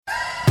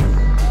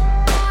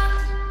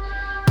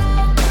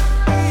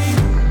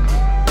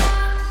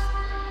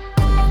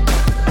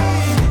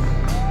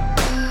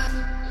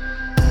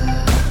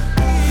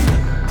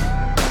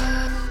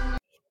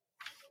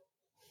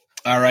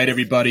All right,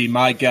 everybody.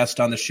 My guest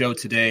on the show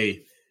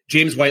today,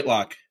 James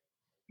Whitelock,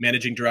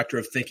 Managing Director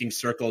of Thinking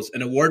Circles,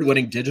 an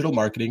award-winning digital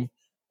marketing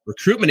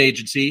recruitment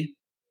agency,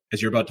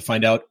 as you're about to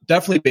find out,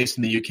 definitely based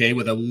in the UK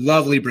with a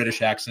lovely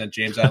British accent.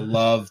 James, I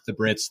love the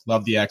Brits,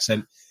 love the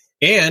accent,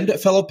 and a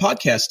fellow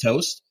podcast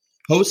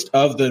host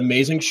of the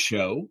amazing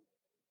show,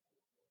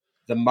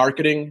 The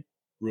Marketing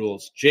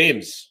Rules.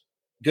 James,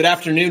 good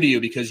afternoon to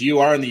you because you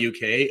are in the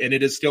UK and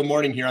it is still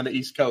morning here on the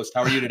East Coast.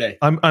 How are you today?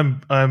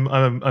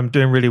 I'm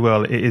doing really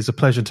well. It is a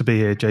pleasure to be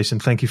here, Jason.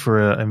 Thank you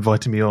for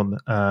inviting me on.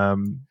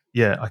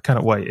 I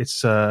cannot wait.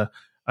 It's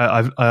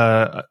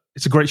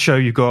it's a great show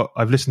you've got.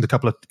 I've listened to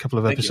a couple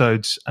of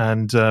episodes,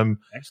 and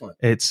excellent.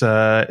 It's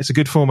a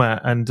good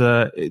format, and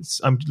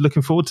I'm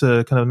looking forward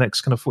to kind of next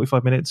kind of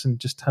 45 minutes and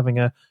just having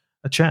a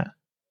chat.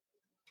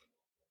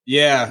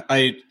 Yeah,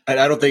 I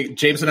don't think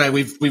James and I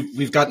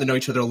we've gotten to know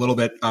each other a little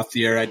bit off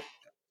the air.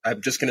 I'm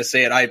just gonna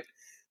say it.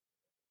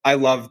 I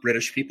love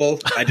British people.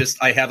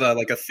 I have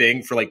a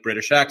thing for like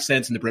British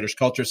accents and the British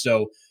culture.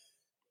 So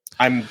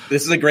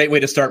this is a great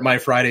way to start my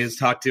Fridays.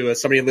 Talk to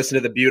somebody and listen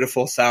to the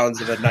beautiful sounds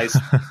of a nice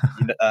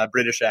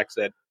British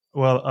accent.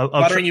 Well, I'll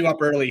buttering you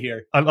up early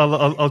here.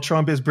 I'll try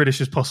and be as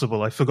British as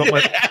possible. I forgot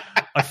my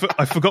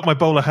I forgot my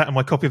bowler hat and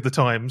my copy of the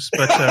Times,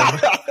 but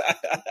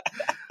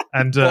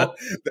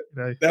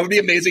that would be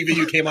amazing if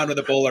you came on with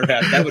a bowler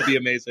hat. That would be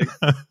amazing.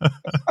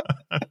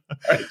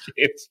 All right,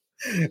 James.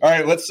 All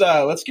right,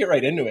 let's get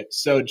right into it.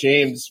 So,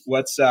 James,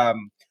 what's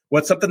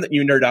something that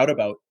you nerd out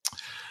about?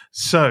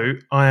 So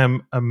I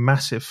am a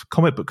massive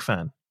comic book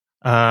fan.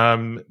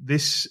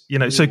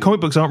 So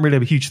comic books aren't really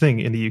a huge thing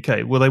in the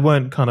UK. Well, they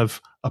weren't kind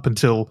of up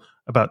until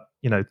about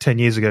 10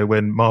 years ago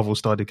when Marvel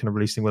started kind of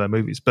releasing all their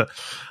movies. But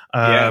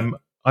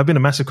I've been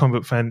a massive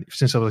comic book fan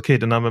since I was a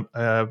kid, and I'm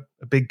a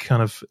big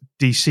kind of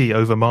DC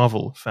over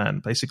Marvel fan,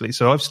 basically.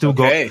 So I've still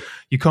got.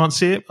 You can't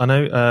see it, I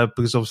know,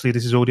 because obviously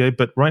this is audio.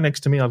 But right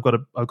next to me, I've got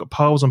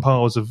piles and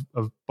piles of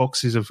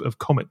boxes of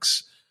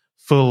comics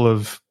full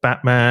of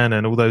Batman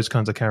and all those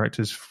kinds of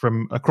characters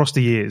from across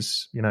the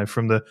years,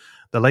 from the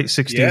late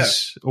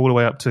 60s all the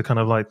way up to kind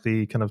of like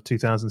the kind of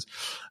 2000s.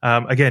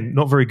 Again,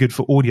 not very good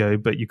for audio,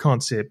 but you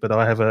can't see it. But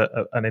I have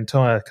an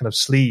entire kind of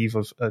sleeve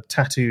of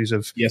tattoos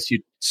of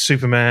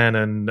Superman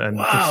and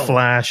the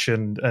Flash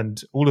and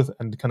all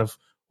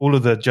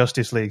of the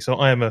Justice League.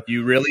 So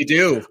you really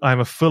do. I am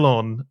a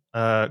full-on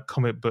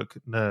comic book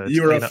nerd.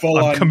 You're a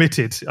full-on. I'm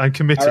committed.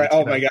 All right.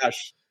 Oh my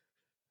gosh.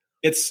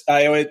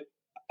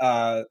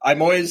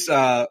 I'm always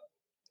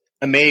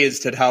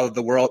amazed at how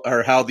the world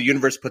or how the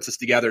universe puts us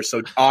together.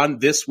 So on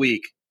this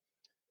week,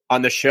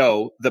 on the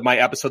show, my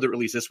episode that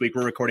released this week,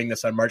 we're recording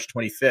this on March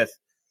 25th.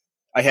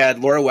 I had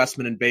Laura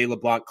Westman and Bay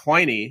LeBlanc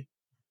Quiney.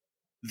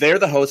 They're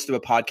the host of a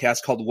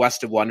podcast called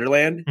West of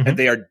Wonderland, and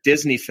they are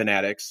Disney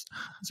fanatics.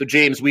 So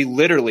James, we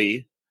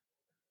literally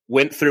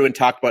went through and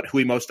talked about who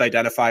we most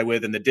identify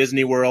with in the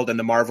Disney world and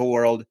the Marvel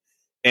world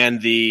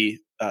and the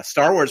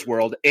Star Wars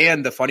world.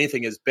 And the funny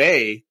thing is,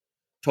 Bay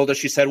told us,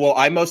 she said, well,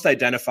 I most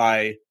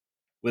identify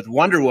with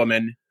Wonder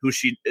Woman, who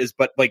she is,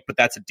 but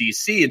that's a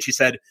DC. And she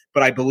said,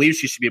 but I believe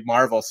she should be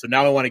Marvel. So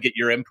now I want to get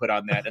your input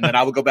on that. And then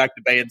I will go back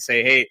to Bay and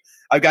say, hey,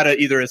 I've got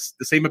the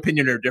same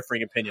opinion or a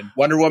differing opinion.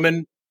 Wonder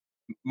Woman,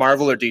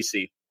 Marvel or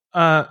DC?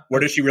 Where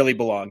does she really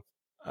belong?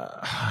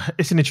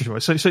 It's an interesting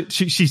one. So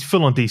she's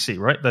full on DC,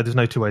 right? There's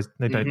no two ways,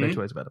 no two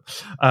ways about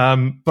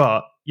it.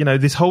 But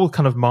this whole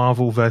kind of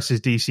Marvel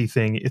versus DC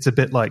thing, it's a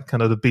bit like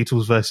kind of the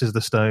Beatles versus the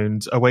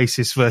Stones,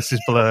 Oasis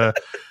versus Blur.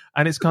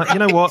 And it's kind of, you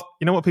know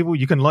what, people,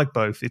 you can like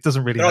both. It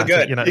doesn't really matter.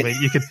 Good. You know what I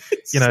mean? You could,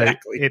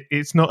 exactly.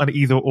 It's not an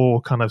either or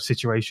kind of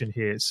situation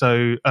here.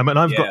 So,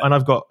 I've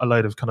got a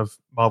load of kind of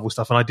Marvel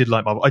stuff, and I did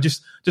like Marvel. I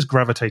just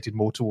gravitated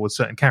more towards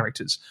certain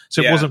characters.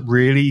 So it wasn't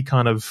really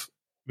kind of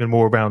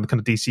more around kind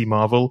of DC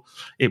Marvel.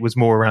 It was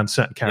more around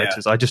certain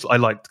characters. I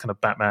liked kind of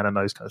Batman and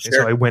those kind of things.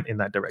 So I went in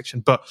that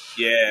direction. But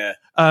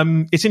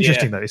it's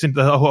interesting though. It's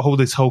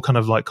this whole kind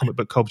of like comic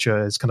book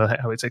culture is kind of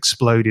how it's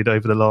exploded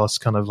over the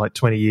last kind of like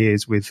 20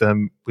 years with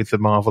the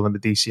Marvel and the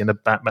DC and the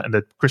Batman and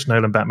the Chris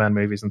Nolan Batman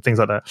movies and things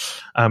like that.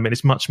 And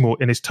it's much more,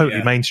 and it's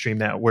totally mainstream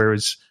now.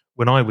 Whereas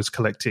when I was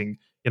collecting,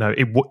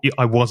 I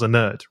was a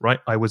nerd, right?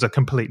 I was a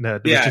complete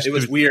nerd. It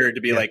was weird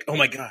to be like, oh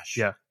my gosh.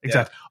 Yeah,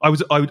 exactly.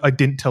 Yeah. I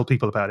didn't tell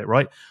people about it,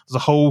 right? There's a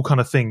whole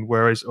kind of thing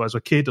where I was a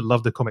kid, I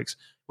loved the comics.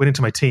 Went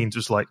into my teens,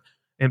 it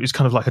was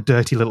kind of like a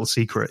dirty little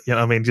secret. You know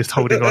what I mean? Just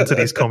holding on to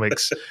these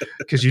comics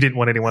because you didn't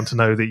want anyone to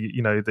know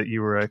that that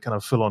you were a kind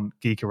of full on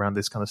geek around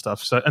this kind of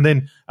stuff. So, and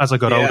then as I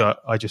got older,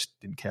 I just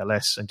didn't care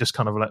less and just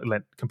kind of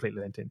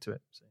completely went into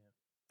it. So,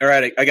 All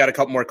right, I got a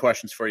couple more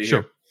questions for you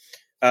here.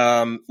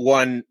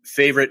 One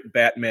favorite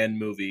Batman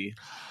movie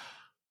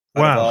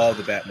out of all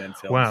the Batman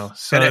films. Wow.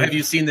 So, and have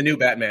you seen the new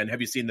Batman?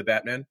 Have you seen the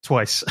Batman?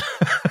 Twice.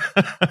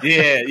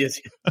 Yes.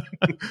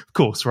 Of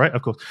course, right?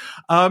 Of course.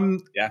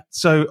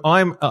 So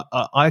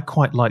I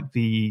quite like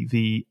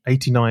the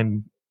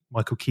 89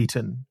 Michael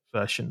Keaton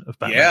version of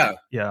Batman.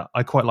 Yeah,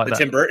 I quite like that.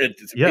 Tim Burton,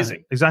 it's amazing.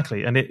 Yeah,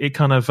 exactly. And it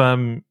kind of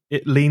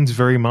it leans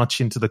very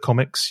much into the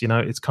comics.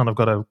 It's kind of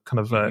got a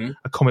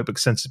comic book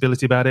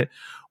sensibility about it,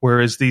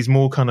 whereas these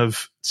more kind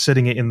of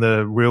setting it in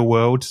the real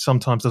world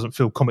sometimes doesn't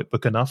feel comic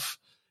book enough.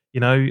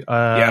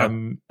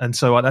 And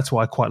so that's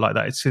why I quite like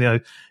that. It's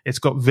it's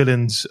got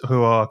villains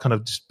who are kind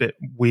of just a bit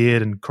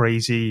weird and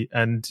crazy,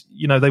 and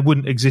they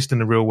wouldn't exist in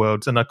the real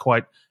world, and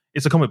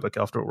it's a comic book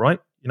after all, right?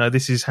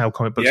 This is how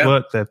comic books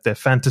work. They're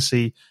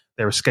fantasy,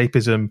 they're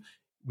escapism.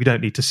 We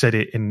don't need to set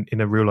it in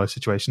a real life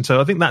situation.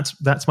 So I think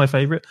that's my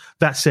favorite.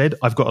 That said,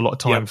 I've got a lot of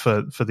time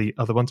for the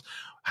other ones.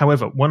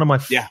 However, one of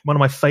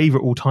my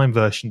favorite all time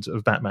versions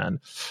of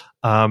Batman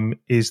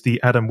is the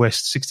Adam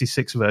West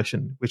 66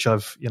 version, which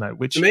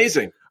which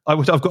amazing.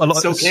 I've got a lot.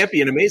 So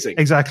campy and amazing.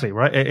 Exactly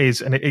right. It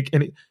is,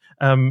 and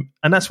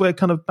that's where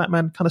kind of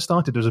Batman kind of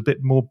started. It was a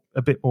bit more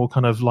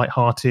kind of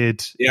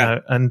lighthearted.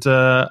 And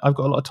I've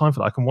got a lot of time for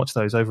that. I can watch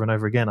those over and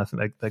over again. I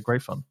think they're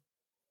great fun.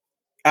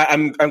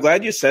 I'm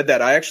glad you said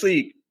that.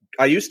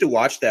 I used to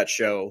watch that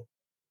show.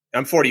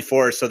 I'm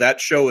 44, so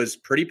that show is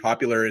pretty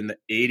popular in the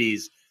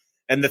 80s.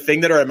 And the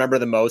thing that I remember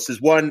the most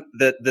is, one,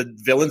 the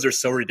villains are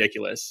so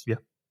ridiculous. Yeah.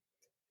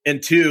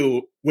 And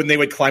two, when they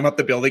would climb up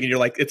the building and you're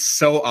like, it's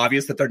so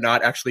obvious that they're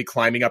not actually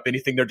climbing up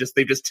anything. They've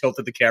just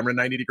tilted the camera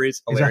 90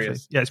 degrees. Hilarious.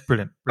 Exactly. Yeah, it's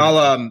brilliant.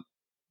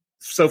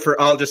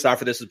 I'll just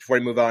offer this before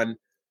we move on.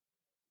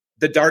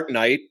 The Dark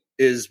Knight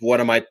is one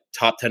of my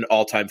top 10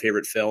 all-time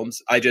favorite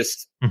films.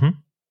 To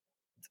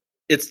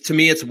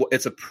me,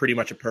 it's a pretty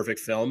much a perfect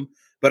film,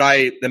 but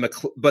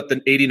but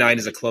the 89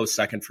 is a close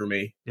second for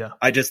me. Yeah.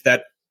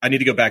 I need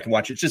to go back and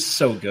watch it. It's just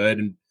so good.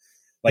 And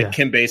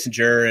Kim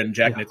Basinger and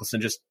Jack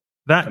Nicholson, just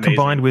that amazing.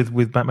 Combined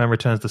with Batman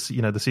Returns,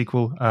 the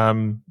sequel.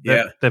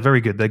 They're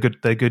very good. They're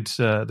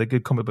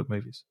good comic book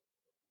movies.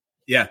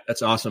 Yeah,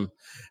 that's awesome.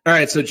 All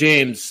right. So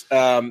James,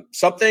 tell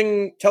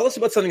us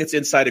about something that's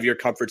inside of your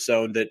comfort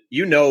zone that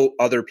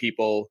other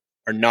people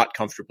are not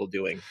comfortable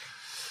doing.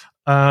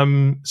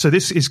 So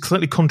this is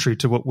clearly contrary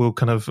to what we'll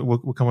come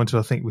on to,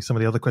 I think, with some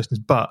of the other questions,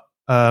 but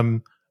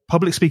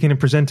public speaking and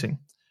presenting.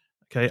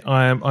 Okay.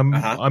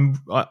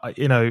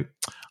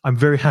 I'm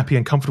very happy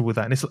and comfortable with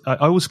that. And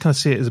I always kind of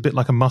see it as a bit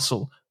like a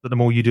muscle, that the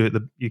more you do it,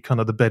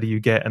 the better you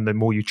get and the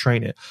more you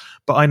train it.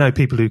 But I know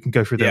people who can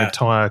go through their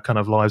entire kind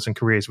of lives and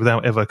careers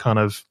without ever kind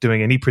of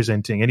doing any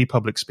presenting, any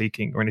public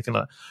speaking or anything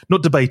like that.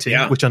 Not debating,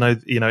 which I know,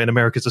 in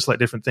America is a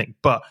slightly different thing,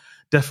 but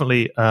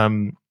definitely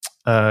kind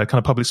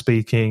of public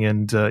speaking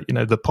and,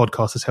 the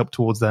podcast has helped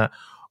towards that.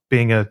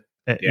 Being a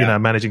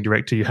managing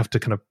director, you have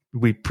to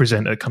we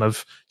present at kind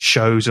of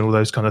shows and all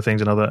those kind of things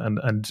and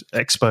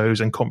expos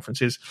and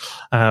conferences.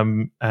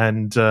 I'm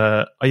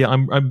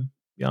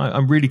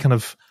really kind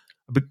of,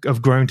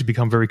 I've grown to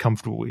become very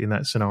comfortable in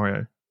that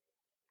scenario.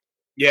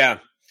 Yeah.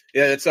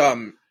 It's,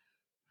 I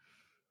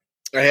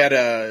had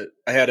a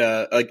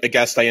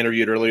guest I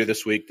interviewed earlier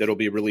this week that'll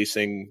be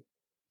releasing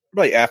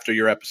probably after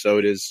your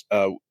episode is,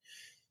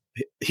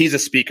 he's a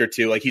speaker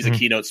too. Like he's a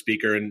keynote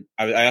speaker. And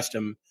I asked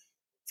him,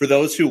 for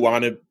those who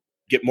want to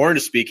get more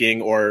into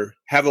speaking or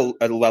have a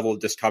level of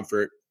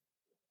discomfort,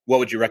 what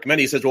would you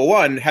recommend? He says, well,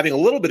 one, having a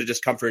little bit of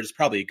discomfort is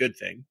probably a good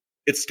thing.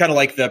 It's kind of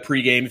like the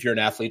pregame. If you're an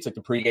athlete, it's like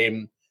the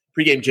pregame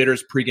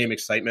jitters, pregame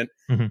excitement,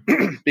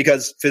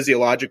 because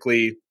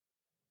physiologically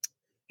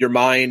your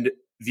mind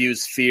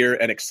views fear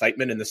and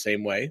excitement in the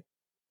same way.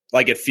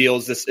 Like it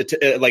feels this,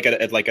 like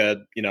at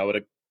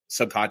a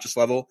subconscious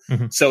level.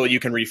 So you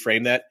can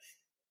reframe that.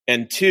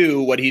 And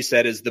two, what he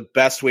said is the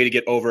best way to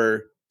get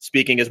over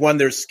speaking is, one,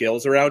 there's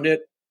skills around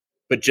it,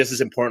 but just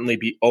as importantly,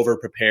 be over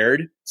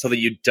prepared so that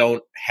you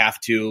don't have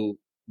to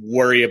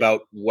worry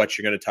about what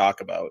you're going to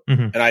talk about.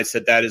 And I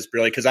said that is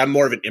brilliant because I'm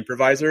more of an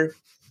improviser.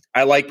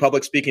 I like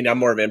public speaking. I'm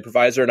more of an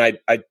improviser, and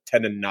I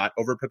tend to not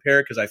over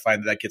prepare because I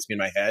find that gets me in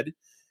my head.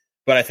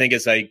 But I think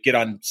as I get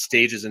on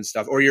stages and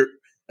stuff, or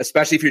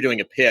especially if you're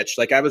doing a pitch,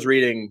 like I was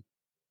reading,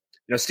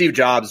 Steve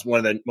Jobs, one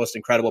of the most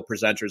incredible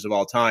presenters of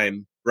all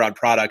time around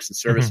products and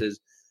services.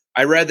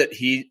 I read that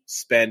he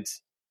spent,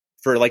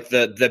 for like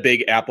the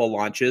big Apple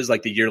launches,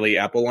 like the yearly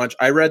Apple launch,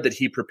 I read that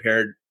he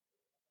prepared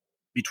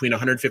between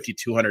 150,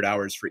 200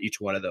 hours for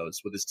each one of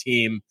those with his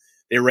team.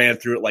 They ran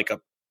through it like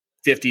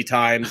 50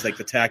 times, like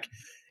the tech.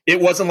 It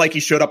wasn't like he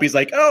showed up. He's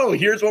like, oh,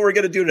 here's what we're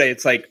going to do today.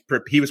 It's like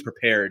he was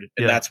prepared,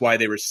 and that's why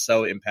they were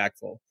so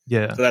impactful.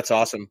 Yeah. So that's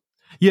awesome.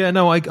 Yeah,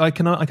 no, I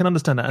can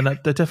understand that, and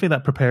that definitely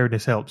that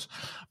preparedness helps.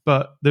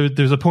 But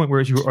there's a point where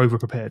you're over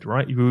prepared,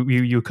 right?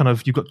 You've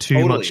got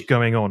too much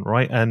going on,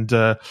 right? And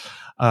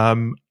I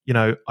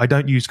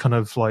don't use kind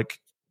of like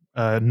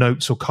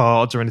notes or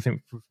cards or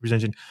anything for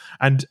presenting.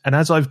 And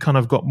as I've kind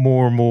of got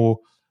more and more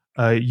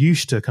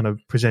used to kind of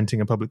presenting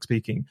and public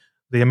speaking,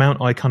 the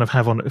amount I kind of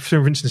have on,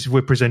 for instance, if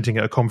we're presenting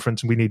at a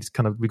conference and we've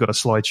got a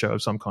slideshow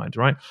of some kind,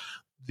 right?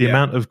 The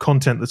amount of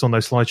content that's on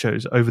those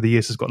slideshows over the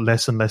years has got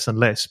less and less and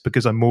less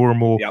because I'm more and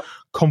more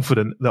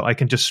confident that I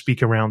can just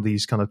speak around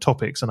these kind of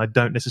topics and I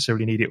don't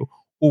necessarily need it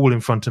all in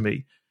front of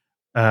me.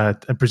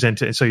 and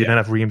present it so you don't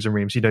have reams and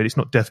reams. It's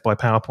not death by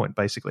PowerPoint,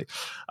 basically.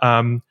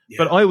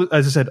 But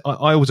as I said,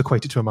 I always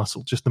equate it to a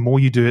muscle. Just the more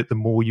you do it, the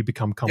more you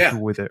become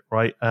comfortable with it,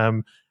 right?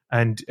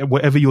 And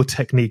whatever your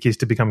technique is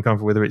to become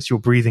comfortable, whether it's your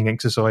breathing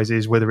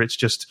exercises, whether it's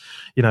just,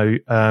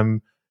 doing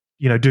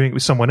it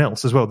with someone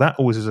else as well. That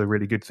always is a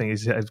really good thing,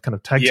 is kind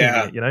of tag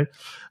teaming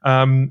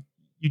it,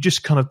 you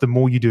just kind of, the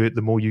more you do it,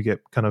 the more you get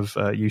kind of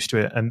used to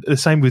it. And the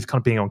same with kind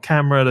of being on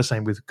camera, the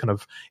same with kind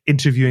of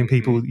interviewing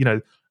people.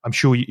 I'm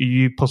sure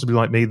you possibly,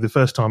 like me, the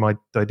first time I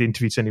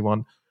interviewed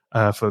anyone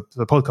for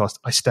the podcast,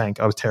 I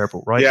stank. I was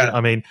terrible, right? Yeah. I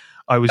mean,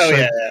 I was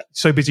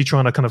so busy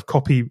trying to kind of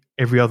copy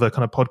every other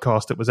kind of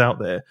podcast that was out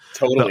there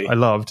that I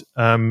loved,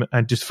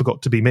 and just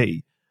forgot to be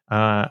me.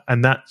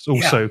 And that's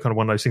also kind of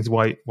one of those things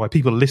why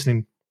people are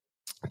listening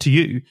to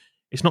you.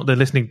 It's not they're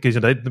listening because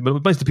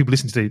most of the people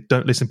listening to you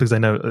don't listen because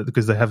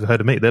they have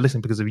heard of me. They're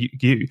listening because of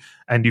you,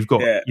 and you've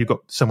got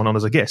someone on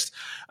as a guest,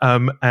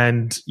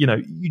 and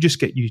you just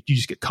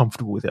get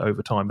comfortable with it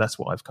over time. That's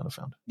what I've kind of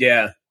found.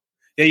 Yeah.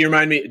 You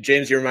remind me,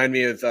 James. You remind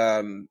me of.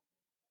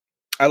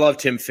 I love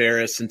Tim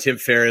Ferriss, and Tim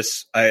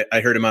Ferriss. I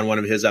heard him on one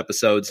of his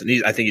episodes,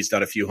 and I think he's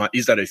done a few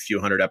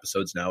hundred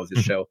episodes now of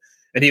his show,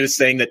 and he was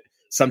saying that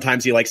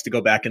sometimes he likes to go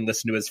back and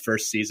listen to his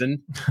first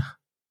season,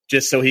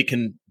 just so he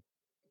can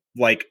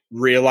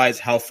realize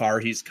how far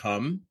he's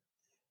come.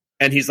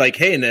 And he's like,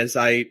 hey, and as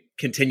I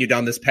continue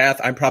down this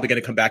path, I'm probably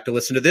going to come back to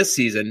listen to this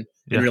season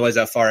and realize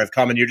how far I've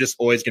come. And you're just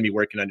always going to be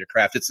working on your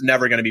craft. It's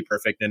never going to be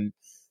perfect. And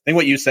I think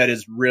what you said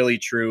is really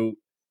true.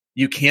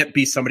 You can't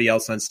be somebody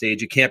else on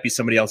stage. You can't be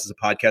somebody else as a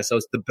podcast. So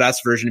it's the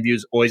best version of you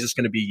is always just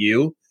going to be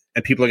you,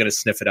 and people are going to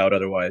sniff it out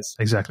otherwise.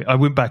 Exactly. I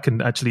went back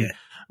and actually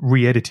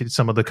re-edited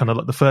some of the kind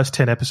of the first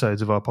 10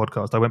 episodes of our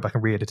podcast. I went back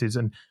and re-edited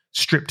and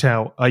stripped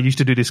out. I used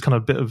to do this kind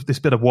of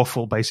bit of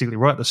waffle basically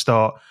right at the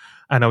start,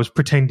 and I was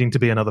pretending to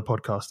be another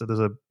podcaster.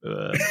 There's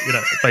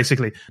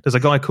basically there's a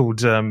guy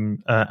called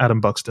Adam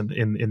Buxton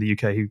in the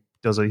UK who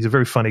he's a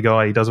very funny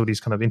guy. He does all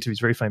these kind of interviews,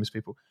 very famous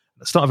people.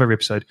 At the start of every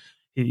episode,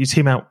 it's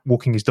him out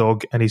walking his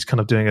dog, and he's kind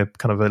of doing a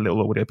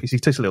little audio piece. He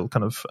takes a little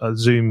kind of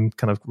Zoom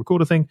kind of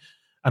recorder thing.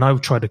 And I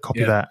tried to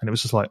copy that, and it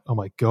was just like, oh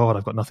my God,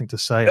 I've got nothing to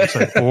say. I'm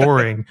so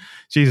boring.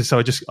 Jesus.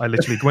 So I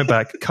literally went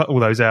back, cut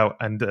all those out,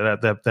 and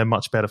they're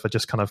much better for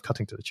just kind of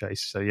cutting to the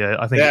chase. So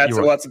I think that's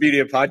what's the beauty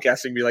of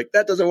podcasting. Be like,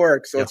 that doesn't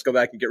work. So let's go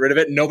back and get rid of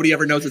it. Nobody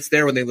ever knows it's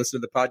there when they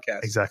listen to the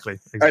podcast. Exactly.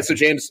 All right. So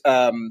James,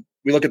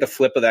 we look at the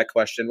flip of that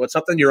question. What's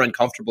something you're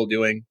uncomfortable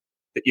doing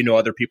that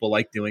other people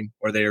like doing,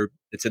 or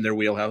it's in their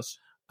wheelhouse?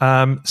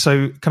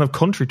 So kind of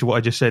contrary to what I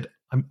just said,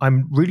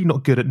 I'm really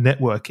not good at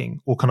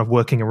networking or kind of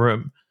working a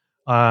room.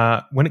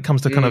 When it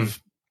comes to kind of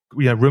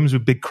rooms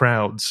with big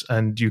crowds,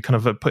 and you kind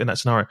of put in that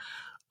scenario,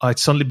 I'd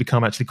suddenly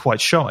become actually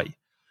quite shy.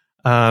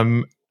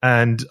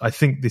 And I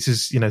think this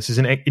is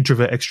an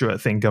introvert extrovert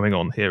thing going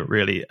on here,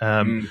 really.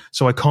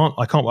 So I can't.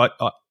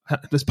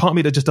 There's part of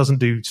me that just doesn't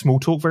do small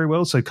talk very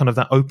well. So kind of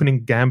that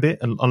opening gambit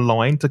and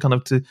online to kind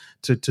of to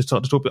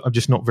start to talk, but I'm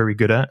just not very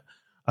good at.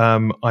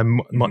 I'm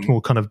much more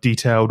kind of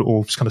detailed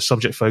or kind of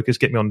subject focused.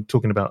 Get me on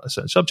talking about a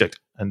certain subject,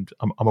 and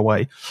I'm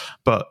away.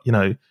 But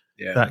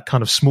that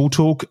kind of small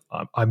talk,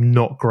 I'm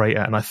not great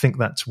at, and I think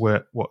that's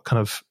what kind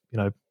of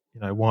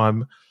why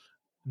I'm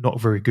not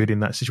very good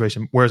in that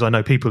situation. Whereas I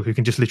know people who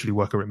can just literally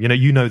work a room.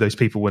 You know those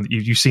people when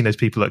you've seen those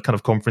people at kind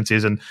of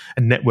conferences and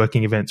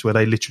networking events where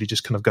they literally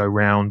just kind of go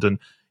round and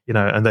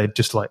and they're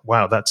just like,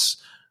 wow, that's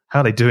how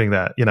are they doing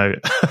that?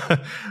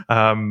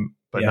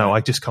 But no,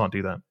 I just can't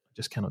do that. I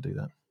just cannot do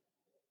that.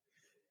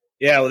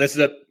 Yeah, well, this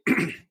is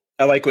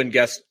I like when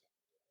guests.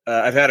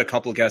 I've had a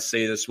couple of guests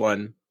say this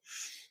one.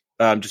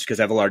 Just because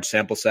I have a large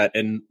sample set,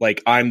 and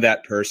I'm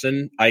that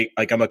person. I'm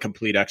a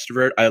complete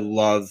extrovert. I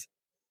love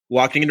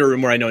walking into a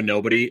room where I know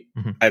nobody.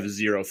 I have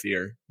zero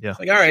fear. Yeah.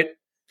 All right,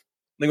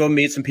 I'm gonna go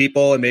meet some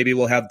people, and maybe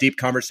we'll have deep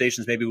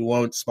conversations. Maybe we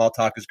won't. Small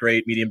talk is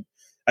great. Medium.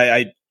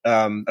 I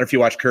don't know if you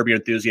watch Curb Your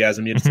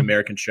Enthusiasm. It's an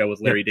American show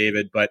with Larry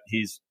David, but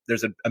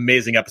there's an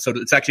amazing episode.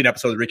 It's actually an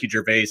episode with Ricky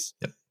Gervais,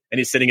 and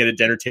he's sitting at a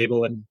dinner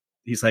table, and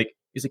he's like,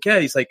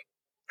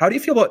 how do you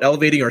feel about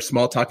elevating our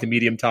small talk to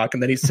medium talk?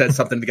 And then he said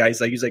something to the guy.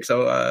 He's like,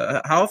 so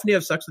how often do you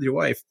have sex with your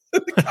wife?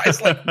 The guy's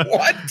like,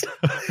 what?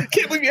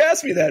 Can't believe you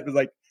asked me that.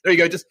 But there you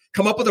go. Just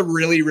come up with a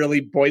really,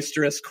 really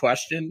boisterous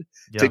question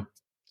to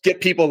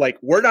get people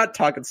we're not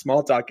talking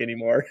small talk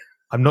anymore.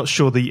 I'm not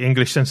sure the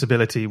English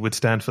sensibility would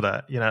stand for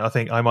that. I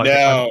think I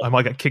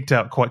might get kicked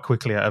out quite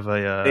quickly out of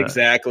a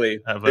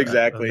exactly a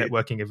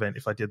networking event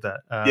if I did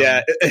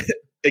that.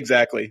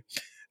 Exactly.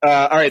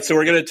 All right, so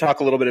we're going to talk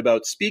a little bit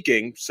about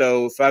speaking.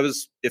 So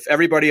if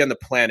everybody on the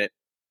planet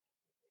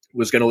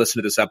was going to listen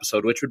to this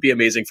episode, which would be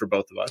amazing for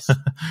both of us,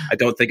 I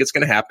don't think it's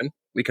going to happen.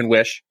 We can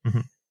wish,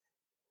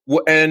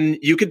 and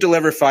you could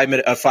deliver a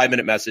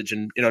 5-minute message,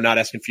 and not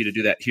asking for you to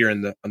do that here on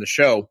the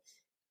show.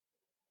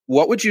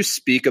 What would you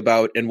speak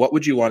about, and what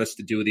would you want us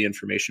to do with the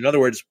information? In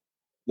other words,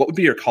 what would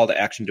be your call to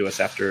action to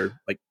us after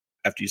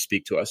you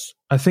speak to us?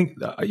 I think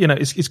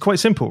it's quite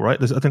simple,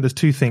 right? I think there's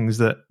two things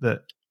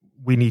that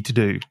we need to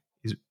do.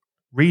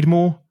 Read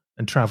more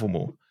and travel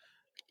more.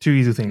 Two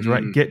easy things,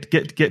 right?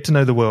 Get to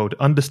know the world,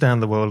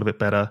 understand the world a bit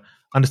better,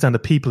 understand the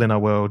people in our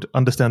world,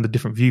 understand the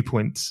different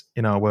viewpoints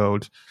in our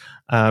world,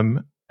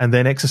 and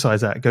then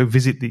exercise that. Go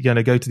visit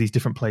go to these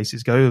different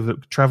places,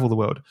 travel the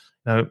world.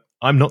 Now,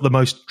 I'm not the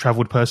most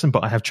traveled person,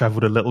 but I have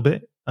traveled a little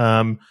bit,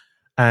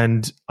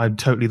 and I'm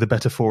totally the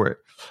better for it.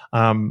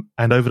 And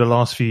over the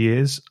last few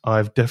years,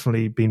 I've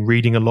definitely been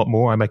reading a lot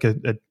more. I make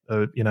an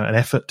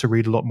effort to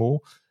read a lot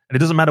more, and it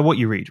doesn't matter what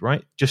you read,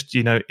 right? Just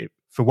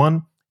for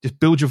one, just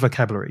build your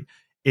vocabulary.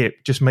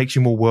 It just makes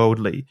you more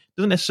worldly. It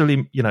doesn't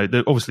necessarily,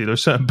 obviously there are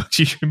certain books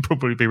you should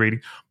probably be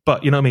reading,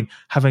 but you know what I mean?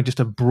 Having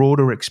just a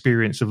broader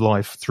experience of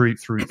life through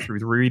the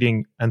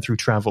reading and through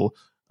travel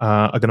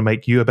are going to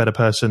make you a better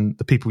person,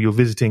 the people you're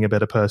visiting a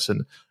better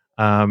person.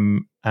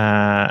 And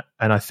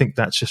I think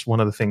that's just one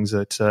of the things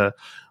that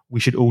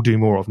we should all do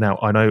more of. Now,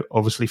 I know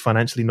obviously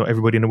financially not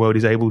everybody in the world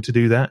is able to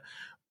do that,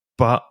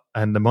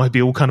 and there might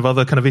be all kind of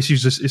other kind of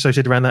issues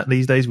associated around that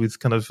these days with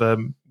kind of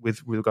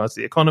with regards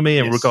to the economy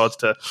and regards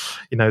to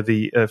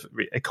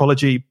the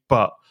ecology.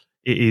 But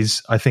it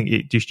is, I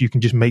think, you can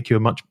just make you a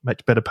much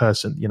better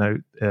person.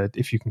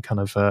 If you can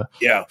kind of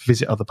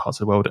visit other parts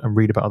of the world and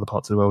read about other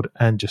parts of the world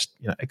and just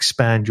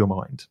expand your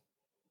mind.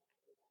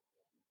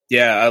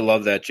 Yeah, I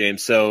love that,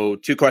 James. So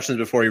 2 questions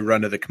before we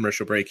run to the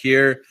commercial break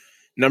here.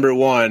 Number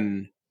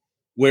 1,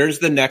 where's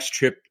the next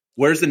trip?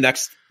 Where's the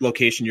next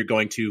location you're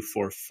going to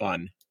for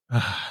fun?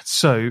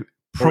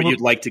 Or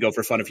you'd like to go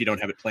for fun if you don't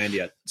have it planned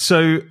yet.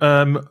 So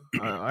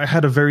I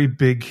had a very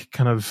big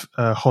kind of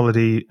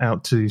holiday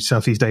out to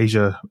Southeast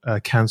Asia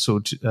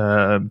cancelled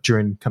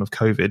during kind of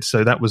COVID.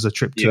 So that was a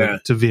trip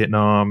to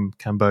Vietnam,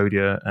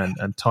 Cambodia,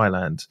 and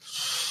Thailand.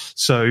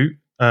 So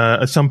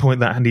at some point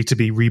that needed to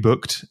be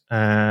rebooked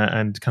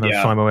and kind of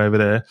find my way over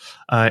there.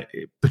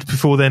 But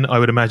before then, I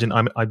would imagine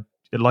I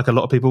like a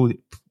lot of people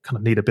kind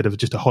of need a bit of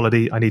just a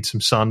holiday. I need some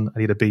sun. I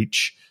need a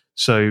beach.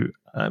 So,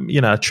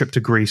 a trip to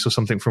Greece or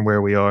something from where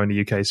we are in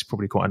the UK is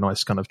probably quite a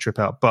nice kind of trip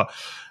out. But,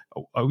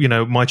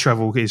 my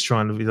travel is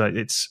trying to be like,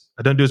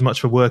 I don't do as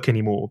much for work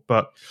anymore,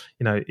 but,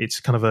 it's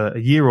kind of a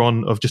year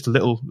on of just a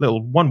little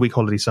 1 week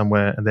holiday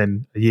somewhere. And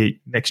then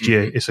next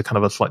year, it's a kind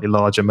of a slightly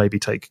larger, maybe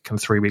take kind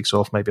of 3 weeks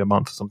off, maybe a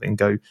month or something and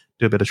go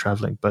do a bit of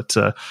traveling. But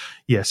so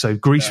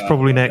Greece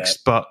probably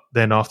next, but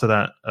then after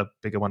that, a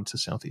bigger one to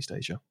Southeast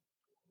Asia.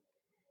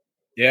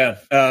 Yeah.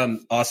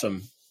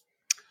 Awesome.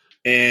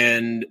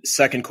 And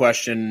second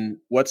question,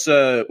 what's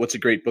a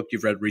great book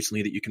you've read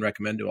recently that you can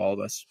recommend to all of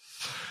us?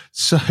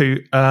 So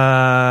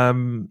I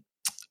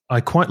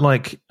quite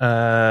like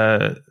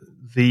what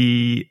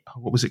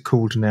was it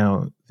called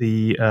now? So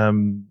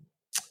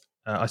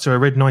I read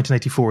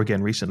 1984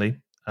 again recently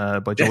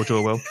by George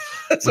Orwell.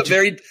 It's a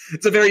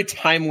very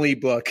timely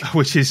book.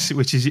 Which is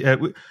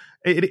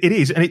It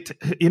is, and it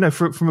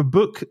from a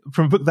book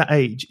that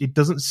age, it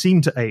doesn't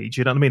seem to age.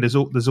 You know what I mean? There's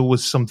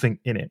always something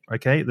in it.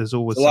 Okay, there's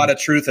always a lot of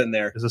truth in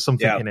there. There's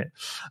something in it.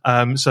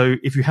 So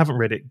if you haven't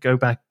read it, go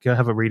back, go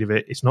have a read of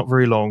it. It's not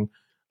very long,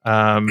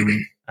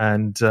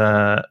 it's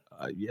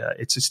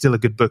still a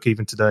good book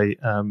even today.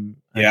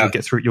 You'll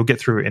get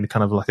through it in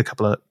kind of like a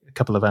couple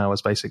of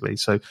hours, basically.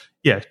 So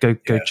go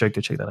check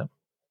that out.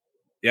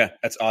 Yeah,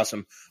 that's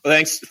awesome. Well,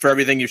 thanks for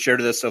everything you've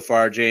shared with us so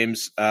far,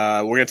 James.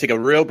 We're going to take a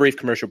real brief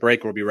commercial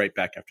break. We'll be right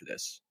back after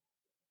this.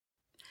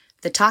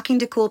 The Talking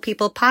to Cool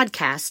People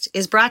podcast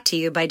is brought to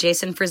you by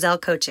Jason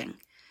Frizzell Coaching.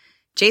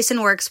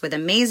 Jason works with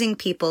amazing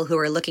people who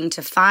are looking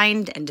to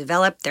find and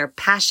develop their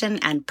passion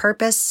and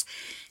purpose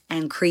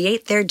and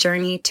create their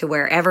journey to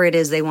wherever it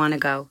is they want to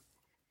go.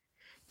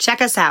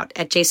 Check us out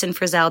at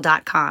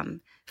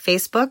jasonfrizzell.com,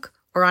 Facebook,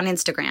 or on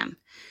Instagram.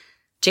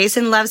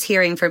 Jason loves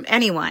hearing from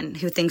anyone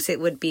who thinks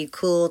it would be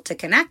cool to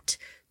connect,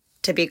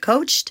 to be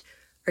coached,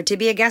 or to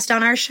be a guest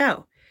on our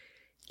show.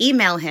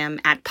 Email him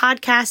at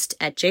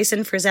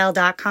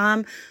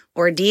podcast@jasonfrizzell.com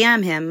or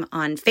DM him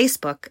on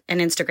Facebook and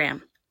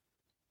Instagram.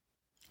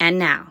 And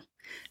now,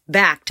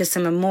 back to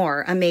some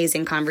more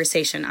amazing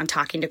conversation on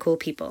Talking to Cool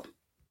People.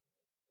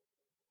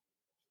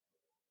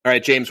 All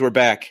right, James, we're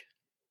back.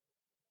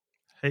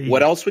 Hey.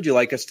 What else would you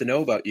like us to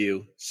know about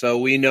you? So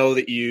we know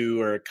that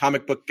you are a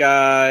comic book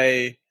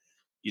guy.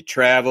 You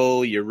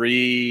travel, you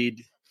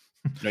read,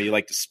 you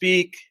like to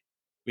speak.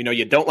 We know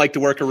you don't like to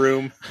work a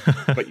room,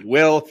 but you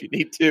will if you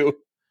need to.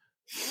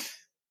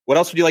 What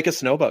else would you like us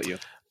to know about you?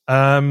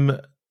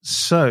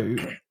 So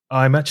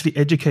I'm actually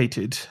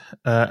educated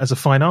as a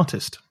fine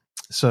artist.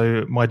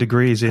 So my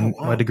degree is in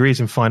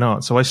fine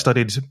art. So I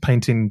studied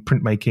painting,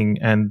 printmaking,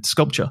 and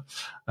sculpture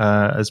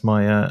as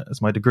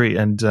my degree.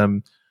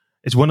 And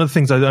it's one of the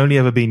things I've only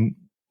ever been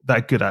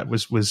that good at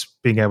was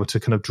being able to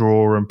kind of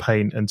draw and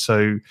paint. And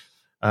so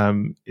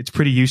it's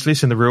pretty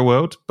useless in the real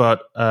world,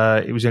 but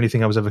it was the only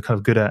thing I was ever kind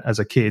of good at as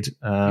a kid.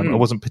 I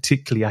wasn't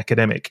particularly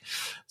academic.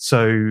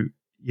 So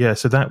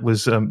that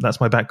was that's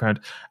my background.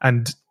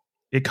 And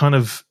it kind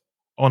of,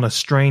 on a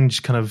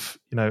strange kind of,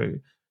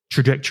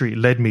 trajectory,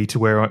 led me to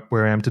where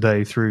I am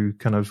today through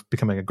kind of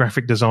becoming a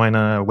graphic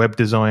designer, a web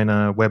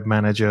designer, web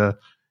manager,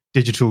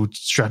 digital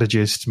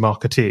strategist,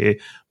 marketeer,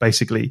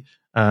 basically.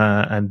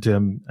 and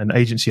an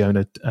agency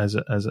owner as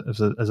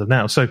of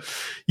now. So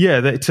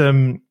yeah,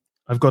 that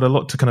I've got a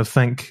lot to kind of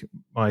thank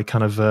my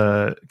kind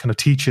of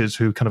teachers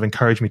who kind of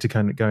encouraged me to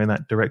kind of go in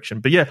that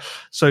direction. But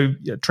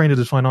trained as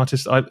a fine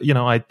artist.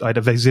 I'd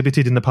have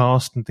exhibited in the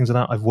past and things like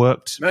that. I've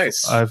worked.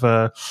 Nice. I've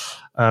I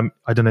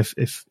don't know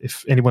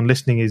if anyone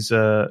listening is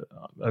a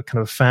kind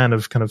of fan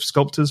of kind of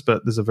sculptors,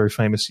 but there's a very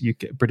famous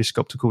British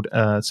sculptor called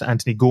Sir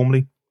Anthony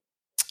Gormley,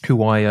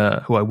 who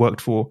I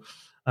worked for.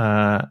 For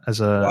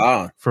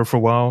a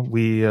while,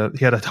 he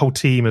had a whole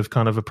team of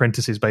kind of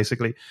apprentices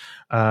basically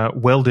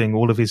welding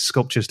all of his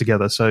sculptures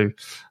together. So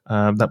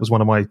that was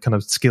one of my kind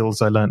of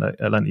skills I learned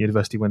at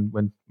university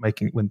when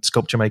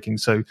sculpture making.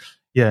 So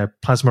yeah,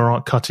 plasma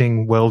art,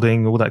 cutting,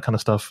 welding, all that kind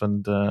of stuff,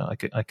 and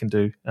I can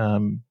do.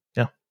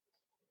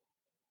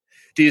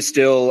 Do you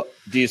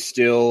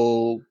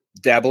still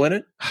dabble in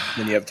it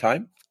when you have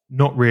time?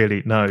 Not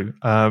really, no.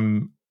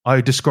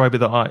 I describe it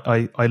that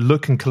I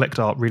look and collect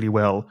art really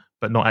well,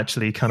 but not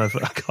actually kind of,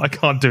 I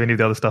can't do any of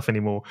the other stuff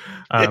anymore.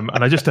 And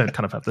I just don't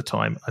kind of have the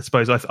time. I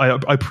suppose I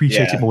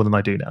appreciate it more than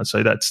I do now.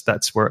 So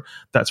that's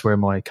where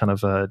my kind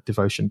of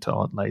devotion to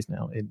art lays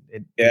now in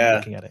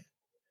looking at it.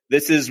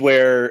 This is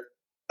where,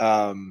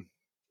 as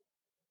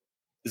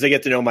I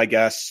get to know my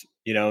guests,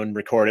 and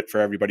record it for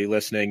everybody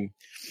listening,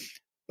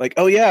 like,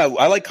 oh yeah,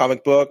 I like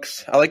comic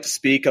books. I like to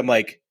speak. I'm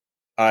like,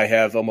 I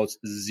have almost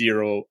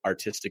zero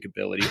artistic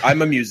ability.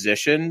 I'm a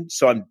musician,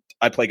 so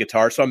I play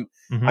guitar, so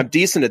I'm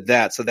decent at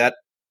that. So that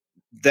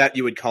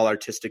you would call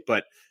artistic,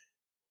 but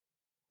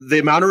the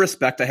amount of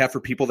respect I have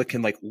for people that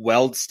can like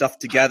weld stuff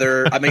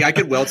together. I mean, I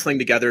could weld something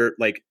together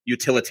like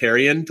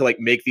utilitarian to like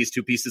make these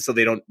two pieces so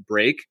they don't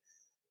break.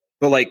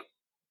 But like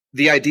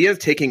the idea of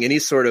taking any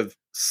sort of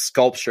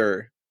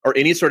sculpture or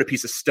any sort of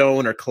piece of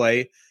stone or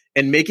clay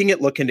and making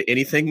it look into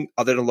anything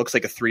other than it looks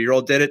like a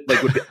 3-year-old did it,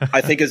 like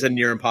I think is a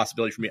near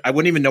impossibility for me. I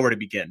wouldn't even know where to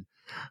begin.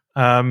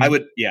 I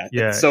would,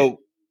 yeah. So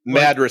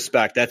mad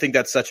respect. I think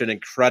that's such an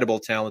incredible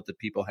talent that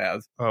people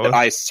have that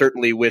I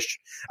certainly wish.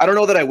 I don't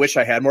know that I wish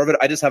I had more of it.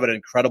 I just have an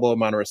incredible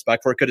amount of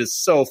respect for it because it's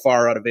so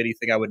far out of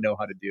anything I would know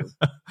how to do.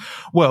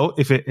 Well,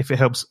 if it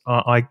helps,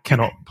 I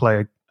cannot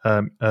play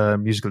a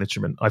musical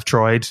instrument. I've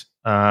tried,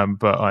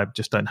 but I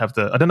just don't have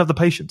the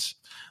patience.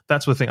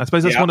 That's the thing. I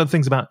suppose that's one of the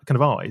things about kind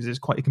of art is it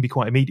can be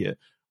quite immediate.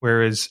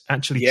 Whereas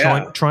actually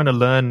trying to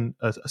learn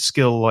a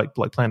skill like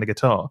playing the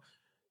guitar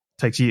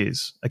takes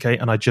years. Okay,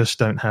 and I just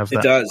don't have that.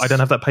 It does. I don't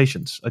have that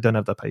patience.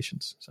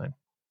 So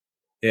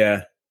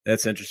yeah,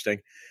 that's interesting.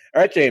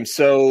 All right, James.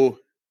 So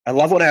I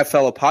love when I have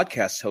fellow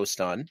podcast hosts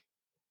on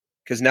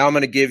because now I'm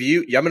going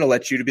to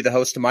let you to be the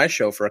host of my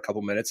show for a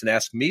couple minutes and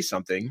ask me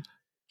something.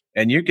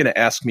 And you're going to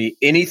ask me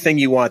anything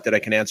you want that I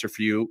can answer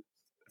for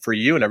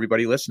you and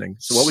everybody listening.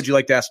 So what would you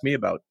like to ask me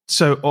about?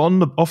 So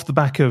off the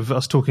back of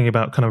us talking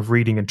about kind of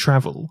reading and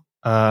travel,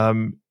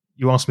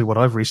 you asked me what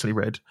I've recently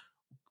read.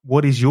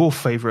 What is your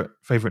favorite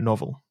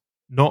novel?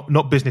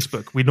 Not business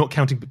book. We're not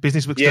counting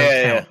business books.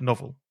 Don't count.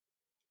 Novel.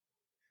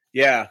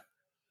 Yeah.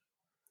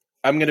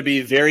 I'm going to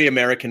be very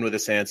American with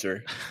this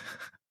answer.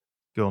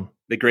 Go on.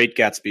 The Great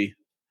Gatsby.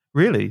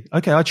 Really?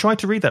 Okay. I tried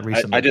to read that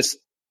recently.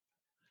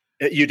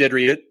 You did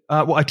read it?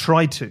 Well, I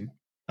tried to.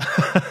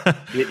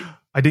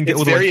 I didn't get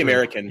all the way through. It's very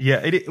American.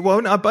 Yeah.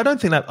 Well, no, I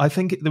don't think that. I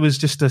think there was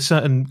just a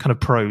certain kind of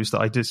prose that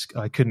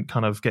I couldn't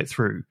kind of get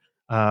through.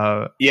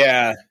 He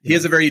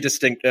has a very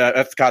distinct.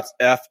 F.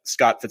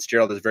 Scott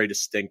Fitzgerald has a very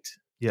distinct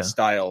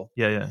style.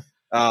 Yeah.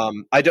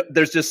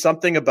 There's just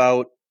something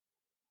about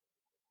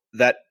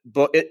that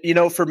book.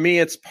 For me,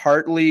 it's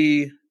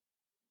partly.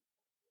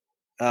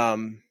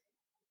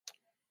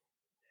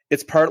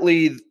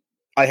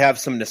 I have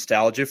some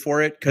nostalgia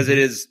for it because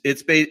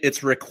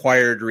it's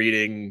required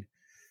reading.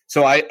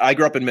 So I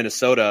grew up in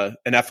Minnesota,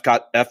 and F.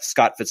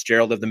 Scott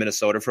Fitzgerald lived in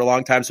Minnesota for a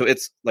long time. So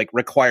it's like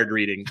required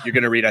reading. You're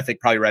going to read. I think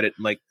probably read it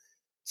in like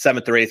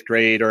 7th or 8th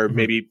grade, or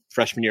maybe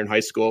freshman year in high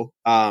school.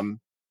 But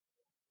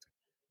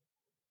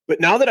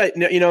now that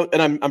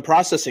and I'm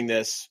processing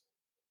this,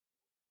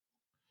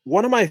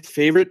 one of my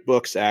favorite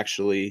books,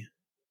 actually,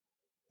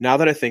 now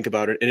that I think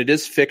about it, and it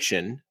is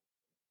fiction,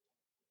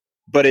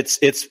 but it's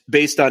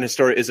based on a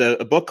story, is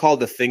a book called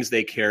The Things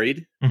They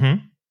Carried.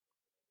 Mm-hmm.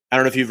 I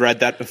don't know if you've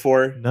read that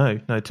before. No.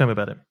 Tell me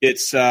about it.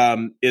 It's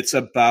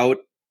about,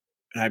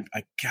 I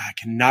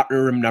cannot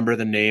remember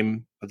the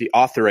name of the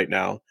author right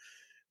now,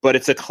 but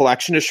it's a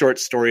collection of short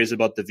stories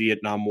about the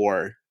Vietnam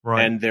War.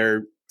 Right. And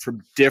they're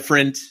from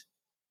different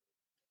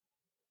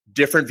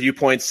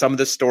viewpoints. Some of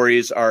the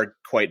stories are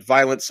quite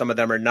violent. Some of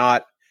them are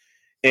not.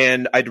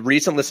 And I'd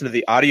recently listened to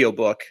the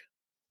audiobook,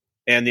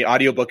 and the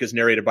audiobook is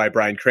narrated by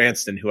Bryan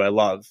Cranston, who I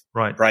love.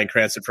 Right. Bryan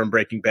Cranston from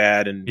Breaking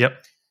Bad and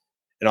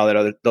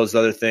all those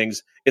other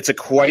things. It's a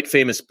quite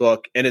famous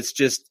book, and it's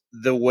just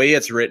the way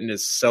it's written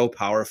is so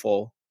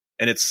powerful,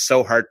 and it's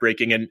so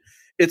heartbreaking. And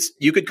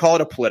you could call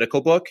it a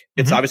political book.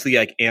 It's obviously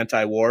like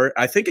anti-war.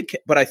 I think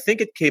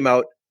it came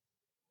out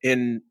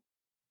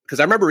because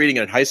I remember reading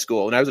it in high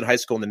school, and I was in high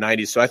school in the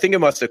 90s. So I think it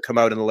must have come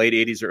out in the late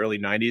 80s or early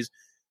 90s,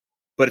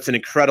 but it's an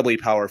incredibly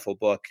powerful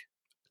book.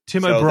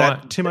 Tim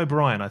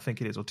O'Brien, I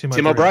think it is, or Tim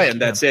O'Brien.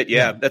 That's it.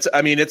 Yeah. That's.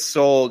 I mean, it's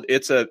sold.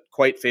 It's a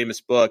quite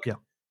famous book. Yeah.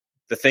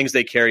 The things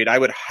they carried. I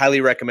would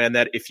highly recommend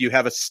that if you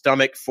have a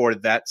stomach for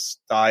that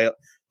style.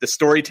 The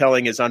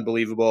storytelling is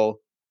unbelievable.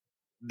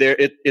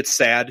 It's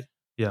sad.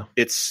 Yeah.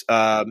 It's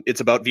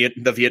about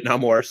the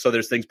Vietnam War. So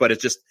there's things, but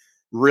it's just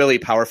really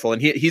powerful.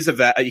 And he's a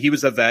vet. He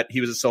was a vet.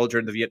 He was a soldier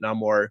in the Vietnam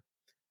War.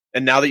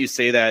 And now that you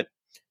say that,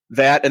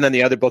 and then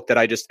the other book that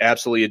I just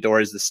absolutely adore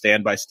is The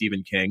Stand by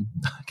Stephen King.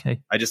 Okay.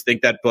 I just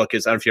think that book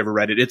is, I don't know if you ever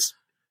read it.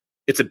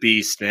 It's a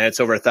beast, man. It's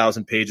over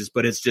 1,000 pages,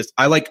 but it's just,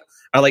 I like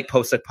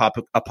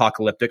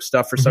post-apocalyptic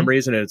stuff for some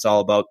reason. And it's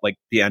all about like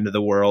the end of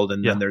the world.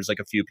 And then there's like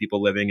a few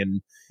people living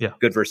and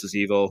good versus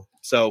evil.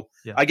 So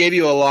I gave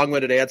you a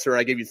long-winded answer.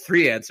 I gave you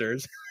 3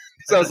 answers.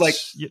 So I was like,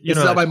 this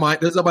is how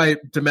my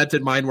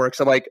demented mind works.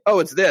 I'm like, oh,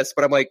 it's this.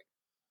 But I'm like,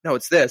 no,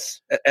 it's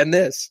this and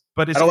this.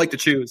 But I don't like to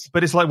choose.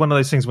 But it's like one of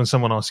those things when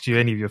someone asks you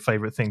any of your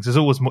favorite things. There's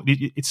always more,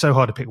 it's so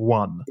hard to pick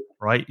one,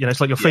 right? It's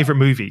like your favorite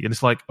movie, and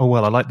it's like, oh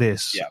well, I like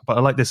this, but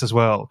I like this as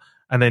well.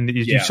 And then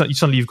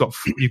suddenly you've got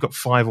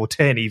 5 or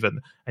 10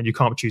 even, and you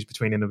can't choose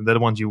between them. They're the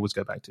ones you always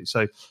go back to.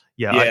 So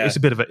it's a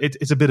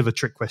bit of a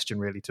trick question,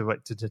 really, to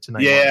name.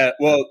 Yeah.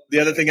 Well, the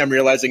other thing I'm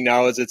realizing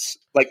now is it's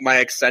like my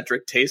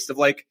eccentric taste of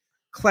like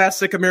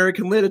classic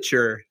American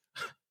literature,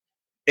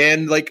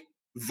 and like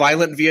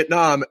violent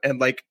Vietnam, and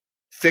like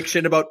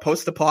fiction about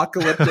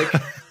post-apocalyptic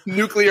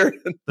nuclear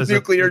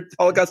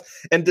holocaust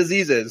and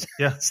diseases.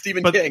 Yeah,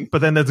 Stephen King.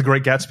 But then there's The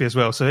Great Gatsby as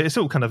well. So it's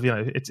all kind of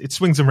it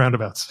swings and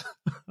roundabouts.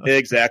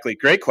 Exactly.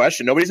 Great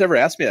question. Nobody's ever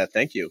asked me that.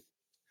 Thank you.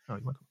 Oh,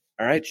 you're welcome.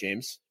 All right,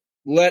 James.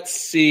 Let's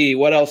see.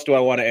 What else do I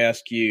want to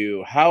ask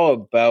you? How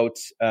about?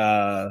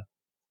 So,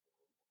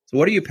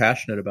 what are you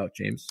passionate about,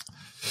 James?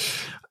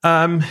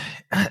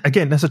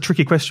 Again, that's a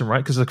tricky question,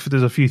 right? Because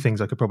there's a few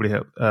things I could probably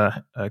help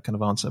kind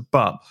of answer.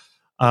 But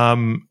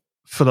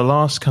for the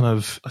last kind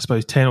of, I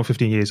suppose, 10 or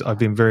 15 years, I've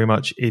been very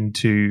much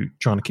into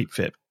trying to keep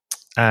fit.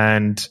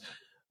 And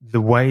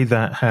the way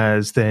that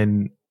has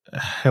then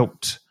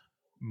helped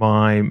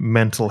my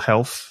mental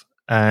health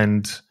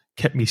and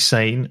kept me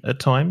sane at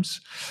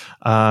times,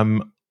 that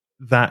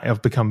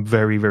I've become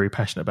very, very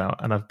passionate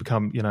about. And I've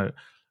become,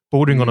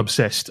 bordering on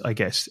obsessed, I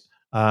guess.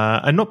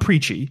 And not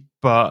preachy,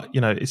 but,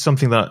 it's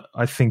something that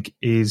I think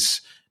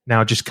is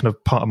now just kind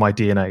of part of my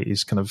DNA,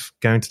 is kind of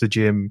going to the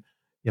gym,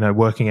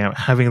 working out,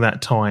 having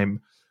that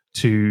time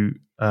to,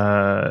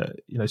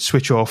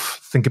 switch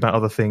off, think about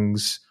other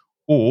things,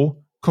 or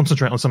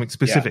concentrate on something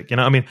specific.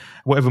 Yeah.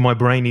 Whatever my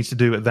brain needs to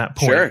do at that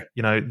point,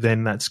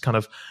 then that's kind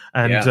of,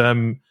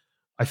 and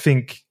I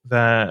think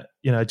that,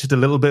 just a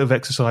little bit of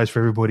exercise for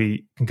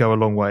everybody can go a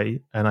long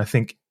way. And I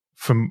think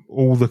from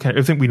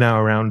everything we know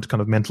around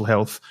kind of mental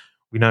health,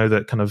 we know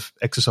that kind of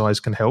exercise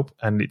can help,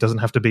 and it doesn't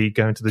have to be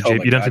going to the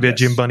gym. You don't have to be a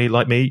gym bunny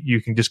like me.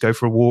 You can just go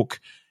for a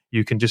walk.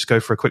 You can just go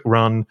for a quick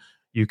run.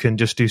 You can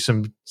just do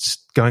some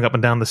going up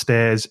and down the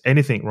stairs,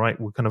 anything, right?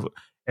 We're kind of,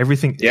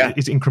 everything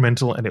is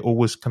incremental, and it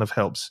always kind of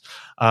helps.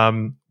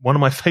 One of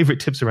my favorite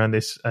tips around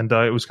this, and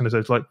I always kind of say,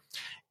 it's like,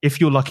 if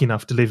you're lucky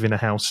enough to live in a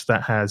house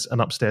that has an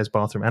upstairs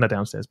bathroom and a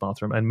downstairs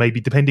bathroom, and maybe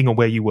depending on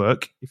where you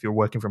work, if you're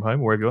working from home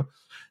or wherever you are,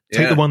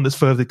 go to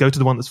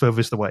the one that's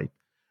furthest away.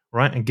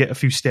 Right, and get a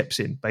few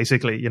steps in,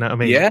 basically,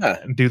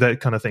 and do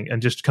that kind of thing,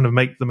 and just kind of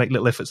make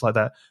little efforts like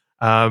that.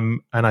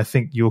 And I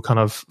think you'll kind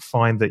of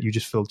find that you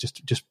just feel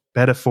just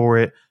better for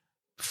it,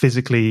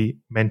 physically,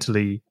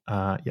 mentally.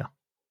 Yeah,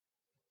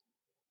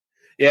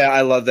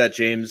 I love that,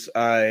 James.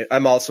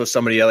 I'm also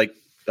somebody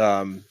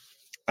I'm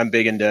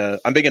big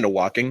into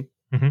walking.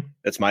 Mm-hmm.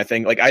 That's my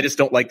thing. Like, I just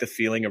don't like the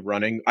feeling of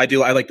running. I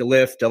like to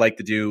lift. I like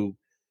to do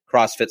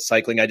CrossFit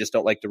cycling. I just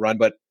don't like to run,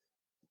 but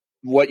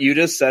what you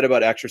just said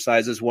about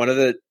exercise is one of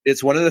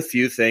the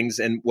few things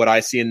in what I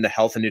see in the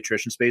health and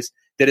nutrition space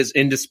that is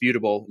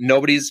indisputable.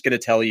 Nobody's going to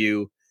tell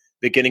you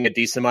that getting a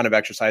decent amount of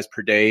exercise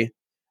per day,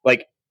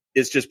 like,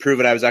 it's just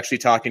proven. I was actually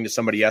talking to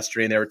somebody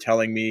yesterday, and they were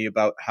telling me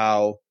about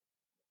how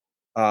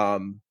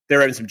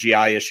they're having some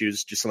GI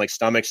issues, just some like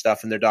stomach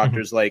stuff, and their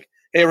doctor's like,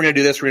 hey, we're going to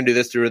do this. We're going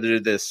to do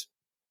this.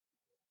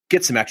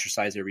 Get some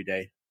exercise every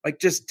day. Like,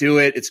 just do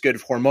it. It's good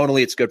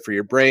hormonally. It's good for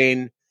your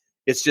brain.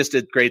 It's just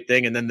a great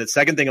thing. And then the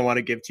second thing I want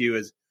to give to you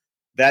is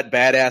that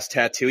badass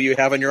tattoo you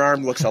have on your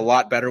arm looks a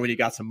lot better when you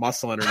got some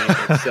muscle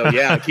underneath it. So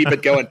yeah, keep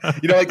it going.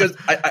 Like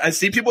I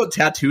see people with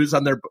tattoos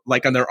on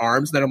their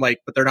arms, and then I'm like,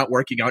 but they're not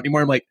working out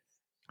anymore. I'm like,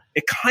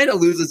 it kind of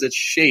loses its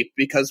shape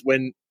because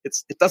when it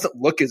doesn't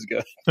look as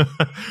good.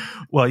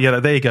 Well,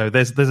 there you go.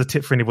 There's a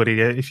tip for anybody.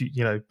 If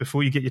you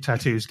before you get your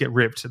tattoos, get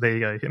ripped. There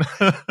you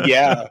go.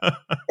 Yeah.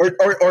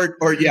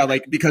 Or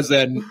like, because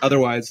then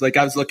otherwise, like,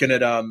 I was looking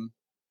at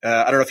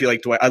I don't know if you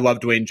like Dwayne. I love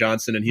Dwayne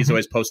Johnson, and he's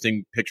always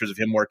posting pictures of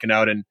him working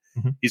out, and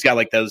he's got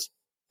like those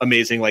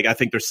amazing, like, I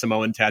think there's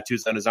Samoan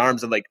tattoos on his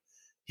arms, and like,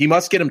 he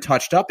must get him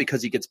touched up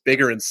because he gets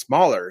bigger and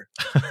smaller,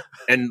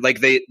 and like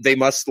they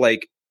must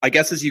like I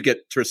guess as you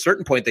get to a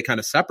certain point, they kind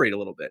of separate a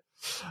little bit.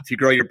 If you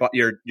grow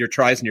your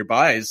tries and your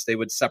buys, they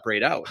would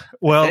separate out.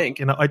 Well, I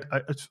don't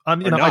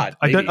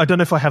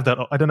know if I have that.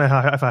 I don't know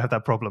if I have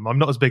that problem. I'm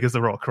not as big as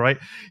The Rock, right?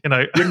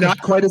 You're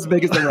not quite as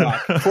big as The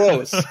Rock.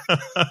 Close.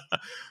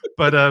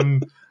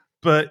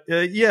 But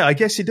yeah, I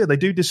guess they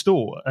do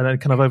distort, and then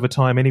kind of over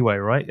time anyway,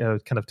 right?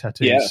 Kind of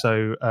tattoos. Yeah.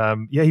 So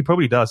he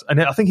probably does,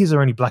 and I think his are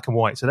only black and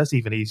white, so that's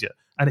even easier,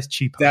 and it's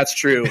cheaper. That's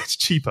true. It's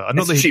cheaper.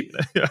 Cheap.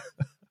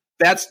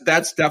 That's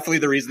definitely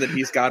the reason that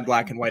he's gone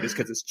black and white is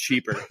because it's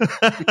cheaper.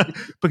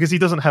 Because he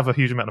doesn't have a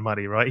huge amount of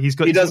money, right? He's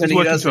working to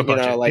a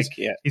budget.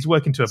 He's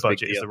working to a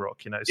budget. Is The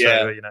Rock,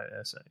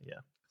 So yeah.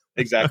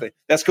 Exactly.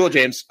 That's cool,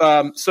 James.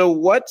 So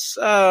what's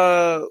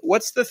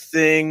the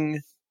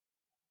thing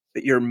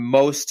that you're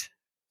most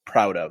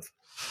proud of?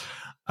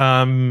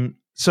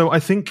 So I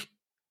think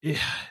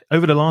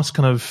over the last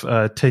kind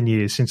of 10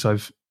 years since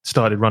I've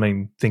started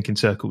running Thinking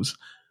Circles,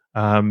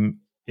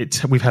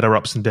 we've had our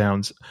ups and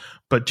downs,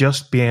 but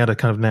just being able to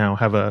kind of now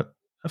have a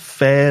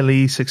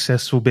fairly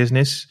successful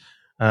business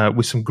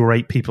with some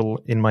great people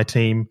in my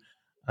team,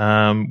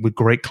 with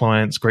great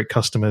clients, great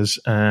customers,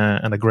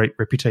 and a great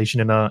reputation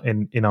in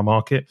our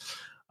market.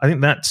 I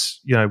think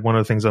that's one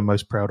of the things I'm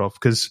most proud of,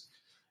 because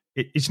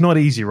it's not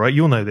easy, right?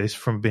 You'll know this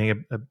from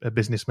being a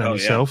businessman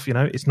yourself.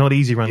 It's not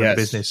easy running a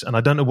business, and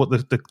I don't know what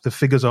the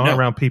figures are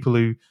around people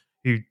who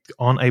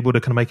aren't able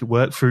to kind of make it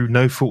work through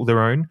no fault of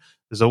their own.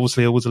 There's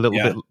obviously always a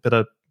little bit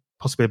of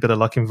possibly a bit of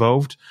luck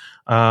involved,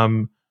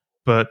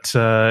 but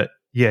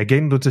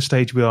getting to the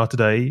stage we are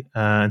today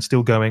and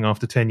still going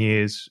after 10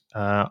 years,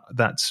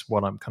 that's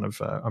what I'm kind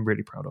of I'm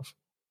really proud of.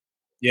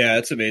 Yeah,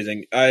 it's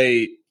amazing.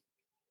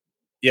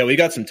 We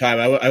got some time.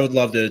 I would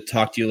love to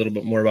talk to you a little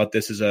bit more about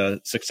this as a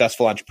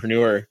successful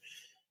entrepreneur.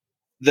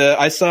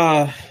 I'm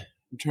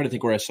trying to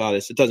think where I saw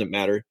this. It doesn't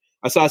matter.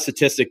 I saw a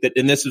statistic that,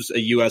 and this was a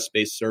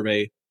US-based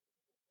survey,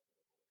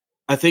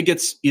 I think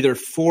it's either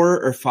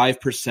 4 or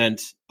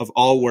 5% of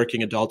all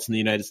working adults in the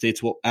United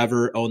States will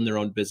ever own their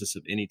own business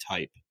of any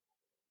type.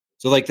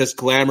 So like this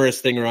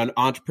glamorous thing around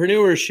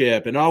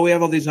entrepreneurship and we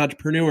have all these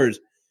entrepreneurs.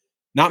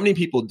 Not many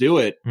people do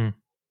it.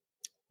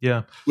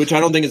 Yeah. Which I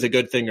don't think is a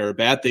good thing or a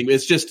bad thing.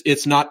 It's just,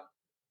 it's not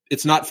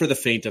for the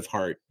faint of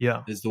heart.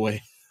 Yeah. Is the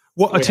way.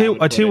 Well, I tell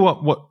you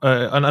what,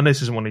 and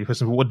this isn't one of your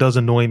questions, but what does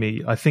annoy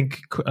me, I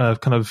think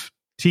kind of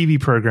TV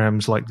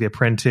programs like The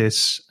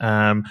Apprentice,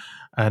 and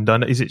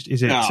is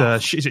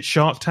it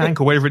Shark Tank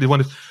or whatever it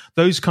is?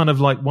 Those kind of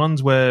like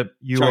ones where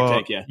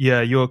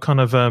you're kind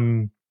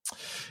of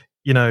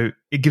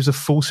it gives a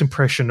false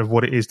impression of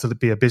what it is to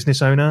be a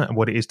business owner and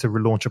what it is to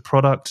relaunch a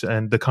product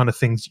and the kind of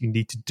things you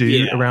need to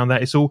do around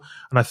that. It's all,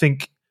 and I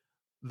think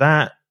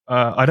that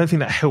I don't think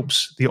that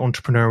helps the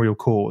entrepreneurial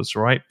cause,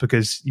 right?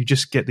 Because you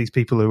just get these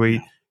people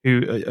who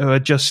are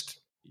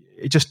just,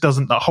 it just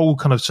doesn't, that whole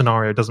kind of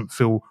scenario doesn't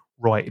feel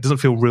right. It doesn't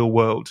feel real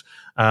world.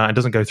 It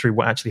doesn't go through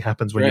what actually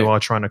happens when you are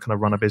trying to kind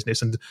of run a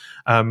business. And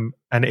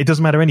it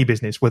doesn't matter any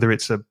business, whether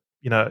it's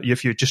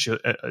if you're just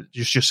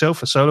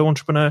yourself, a solo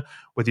entrepreneur,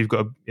 whether you've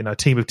got a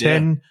team of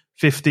 10,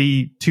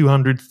 50,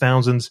 200,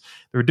 thousands,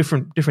 there are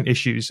different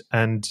issues.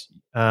 And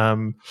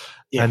there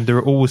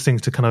are always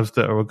things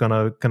that are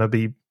going to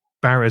be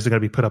barriers that are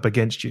going to be put up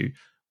against you.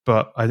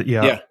 But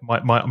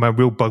my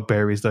real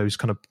bugbear is those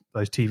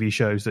TV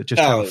shows that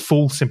just have a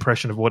false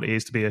impression of what it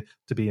is to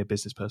be a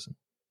business person.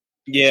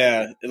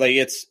 Yeah, like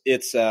it's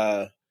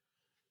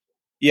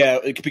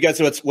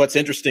because what's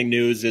interesting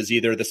news is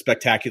either the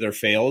spectacular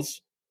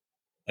fails,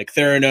 like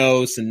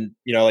Theranos, and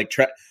I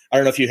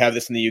don't know if you have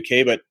this in the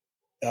UK, but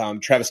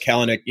Travis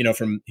Kalanick,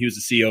 he was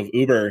the CEO of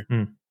Uber.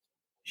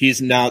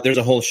 He's now there's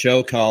a whole show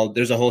on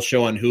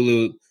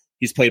Hulu.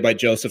 He's played by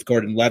Joseph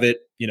Gordon-Levitt.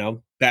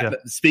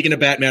 Speaking of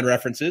Batman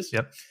references,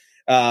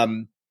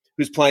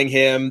 who's playing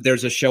him?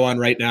 There's a show on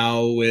right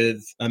now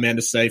with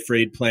Amanda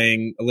Seyfried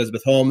playing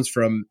Elizabeth Holmes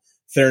from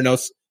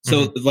Theranos.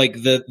 So like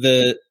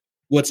the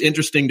what's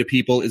interesting to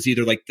people is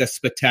either like the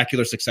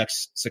spectacular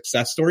success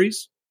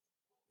stories,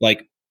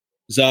 like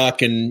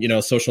Zuck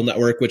and Social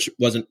Network, which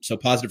wasn't so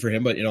positive for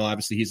him, but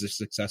obviously he's a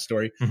success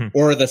story,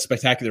 or the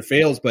spectacular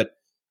fails. But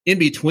in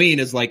between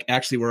is like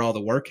actually where all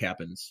the work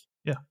happens.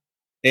 Yeah,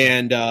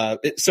 and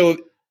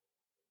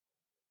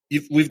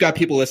we've got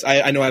people.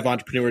 I know I have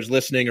entrepreneurs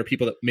listening, or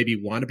people that maybe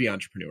want to be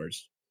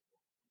entrepreneurs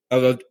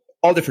of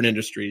all different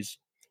industries.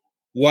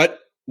 What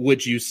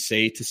would you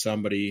say to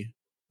somebody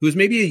who's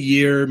maybe a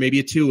year, maybe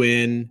a 2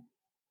 in,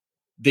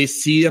 they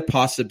see a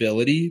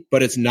possibility,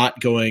 but it's not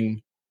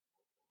going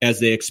as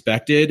they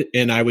expected?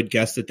 And I would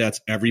guess that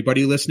that's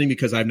everybody listening,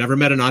 because I've never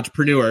met an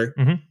entrepreneur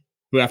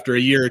who after a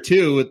year or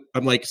 2,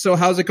 I'm like, so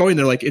how's it going?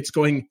 They're like, it's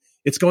going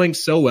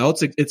so well.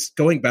 It's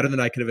going better than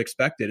I could have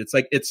expected. It's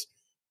like,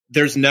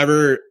 there's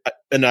never,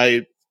 and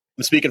I'm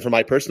speaking from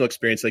my personal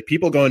experience, like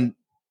people going to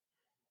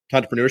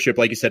entrepreneurship,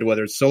 like you said,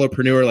 whether it's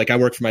solopreneur, like I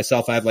work for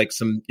myself, I have like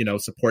some,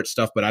 support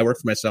stuff, but I work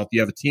for myself.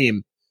 You have a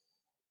team.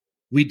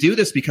 We do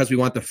this because we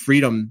want the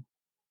freedom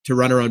to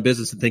run our own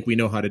business and think we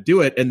know how to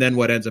do it. And then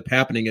what ends up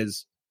happening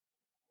is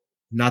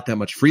not that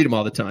much freedom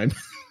all the time.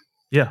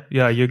 Yeah,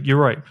 you're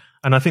right.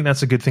 And I think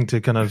that's a good thing to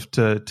kind of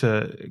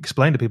to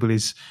explain to people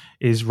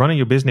is running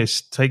your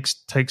business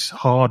takes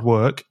hard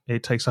work.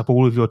 It takes up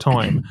all of your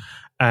time,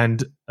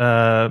 and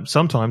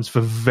sometimes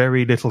for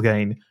very little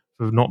gain,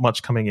 for not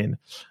much coming in.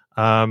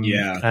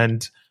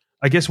 And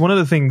I guess one of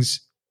the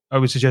things I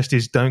would suggest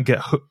is don't get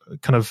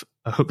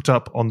hooked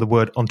up on the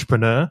word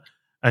entrepreneur,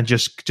 and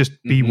just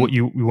be what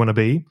you want to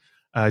be.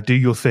 Do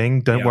your thing.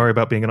 Don't worry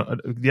about being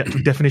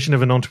the definition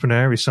of an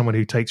entrepreneur is someone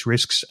who takes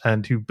risks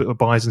and who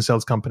buys and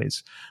sells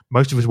companies.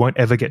 Most of us won't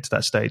ever get to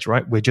that stage,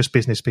 right? We're just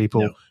business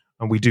people,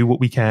 and we do what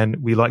we can.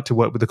 We like to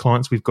work with the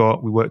clients we've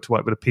got. We work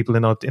with the people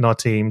in our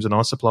teams and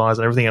our suppliers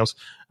and everything else,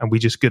 and we're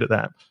just good at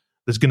that.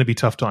 There's going to be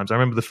tough times. I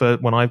remember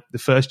the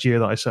first year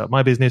that I set up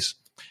my business,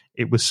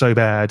 it was so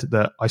bad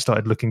that I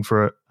started looking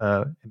for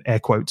in air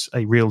quotes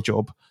a real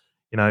job,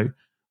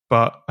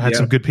 But I had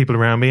some good people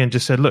around me and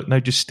just said, look, no,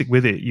 just stick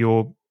with it.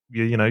 You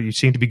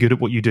seem to be good at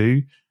what you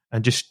do,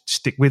 and just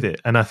stick with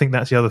it. And I think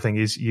that's the other thing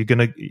is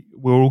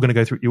we're all going to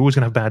go through. You're always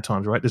going to have bad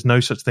times, right? There's no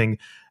such thing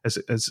as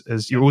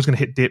you're always going to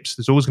hit dips.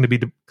 There's always going to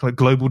be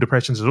global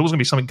depressions. There's always going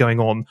to be something going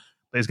on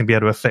that is going to be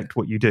able to affect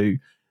what you do,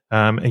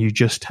 and you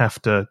just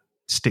have to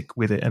stick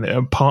with it.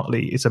 And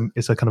partly it's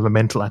a kind of a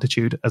mental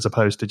attitude as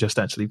opposed to just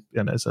actually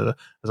as a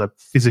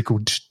physical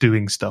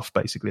doing stuff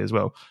basically as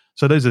well.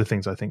 So those are the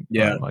things I think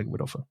I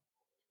would offer.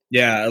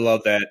 Yeah, I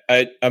love that.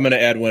 I'm going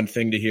to add one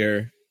thing to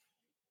here.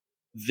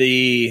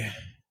 The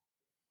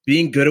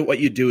being good at what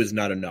you do is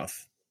not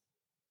enough,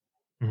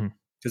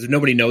 because if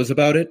nobody knows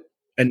about it,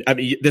 and I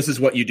mean, this is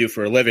what you do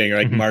for a living,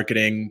 right?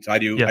 Marketing. So I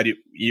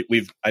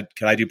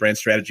do brand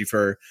strategy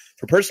for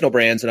personal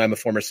brands, and I'm a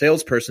former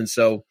salesperson.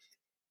 So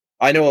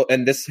I know,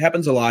 and this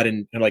happens a lot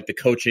in like the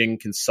coaching,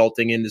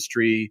 consulting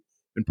industry,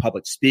 in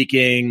public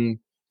speaking,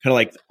 kind of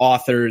like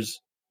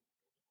authors.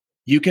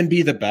 You can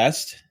be the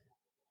best,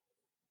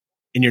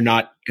 and you're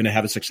not going to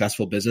have a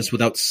successful business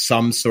without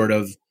some sort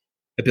of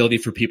ability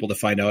for people to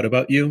find out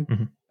about you.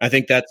 I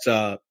think that's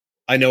I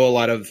know a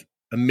lot of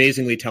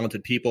amazingly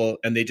talented people,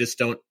 and they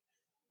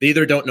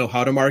either don't know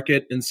how to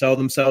market and sell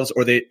themselves,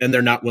 or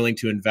they're not willing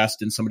to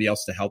invest in somebody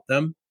else to help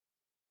them.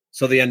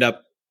 So they end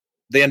up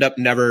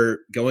never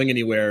going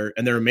anywhere,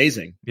 and they're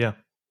amazing. Yeah.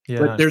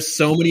 But there's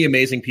so many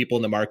amazing people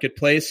in the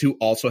marketplace who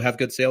also have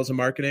good sales and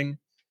marketing.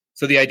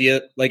 So the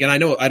idea, like,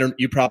 and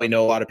you probably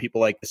know a lot of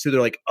people like this, who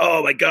they're like,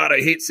 oh my God,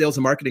 I hate sales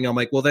and marketing. I'm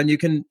like, well, then you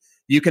can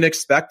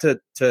expect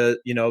to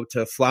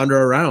flounder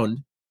around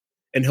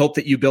and hope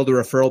that you build a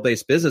referral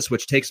based business,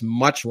 which takes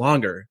much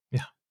longer.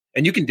 Yeah.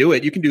 And you can do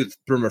it. You can do it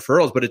through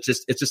referrals, but it's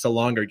just a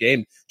longer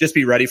game. Just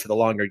be ready for the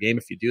longer game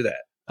if you do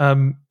that.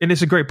 And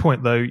it's a great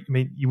point, though. I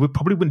mean, you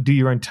probably wouldn't do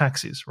your own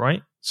taxes,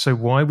 right? So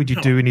why would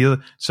you do any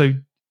other? So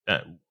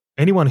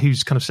anyone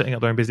who's kind of setting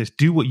up their own business,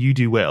 do what you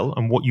do well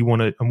and what you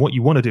want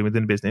to do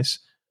within the business,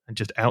 and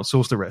just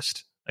outsource the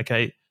rest.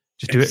 Okay,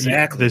 just do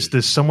it.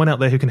 There's someone out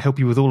there who can help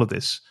you with all of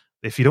this.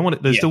 If you don't want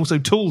it, there's also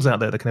tools out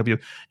there that can help you.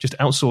 Just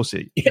outsource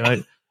it.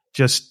 Yeah.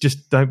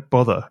 Just don't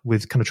bother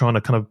with kind of trying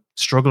to kind of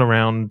struggle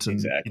around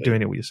and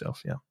doing it with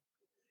yourself. Yeah.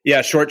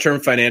 Yeah. Short-term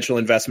financial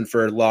investment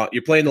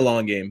you're playing the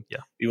long game.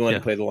 Yeah. You want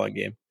to play the long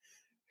game.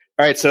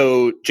 All right.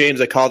 So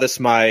James, I call this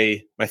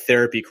my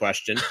therapy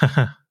question.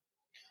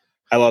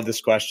 I love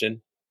this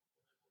question.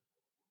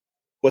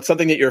 What's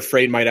something that you're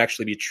afraid might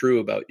actually be true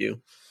about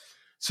you?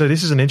 So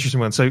this is an interesting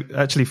one. So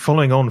actually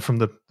following on from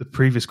the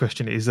previous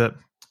question is that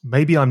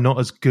maybe I'm not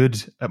as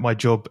good at my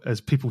job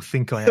as people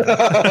think I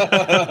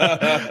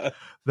am.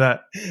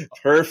 That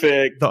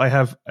perfect. That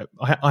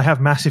I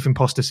have massive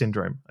imposter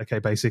syndrome. Okay,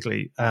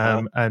 basically,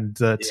 and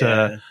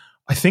that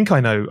I think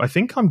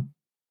I'm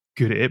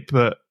good at it,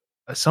 but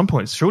at some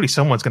point, surely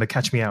someone's going to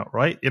catch me out,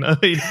 right? You know,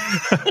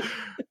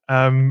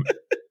 and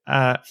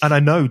I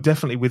know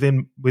definitely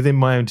within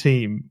my own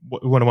team,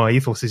 one of my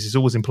ethos is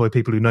always employ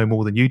people who know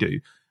more than you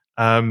do.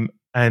 And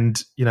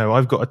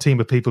I've got a team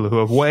of people who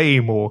are way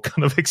more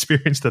kind of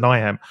experienced than I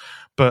am,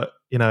 but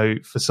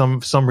for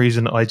some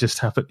reason I just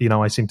have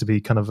I seem to be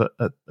kind of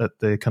at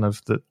the kind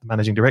of the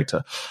managing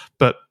director.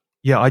 But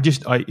yeah, I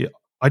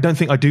don't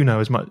think I do know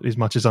as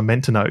much as I'm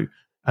meant to know,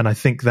 and I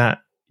think that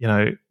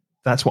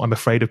that's what I'm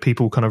afraid of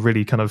people kind of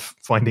really kind of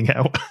finding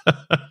out.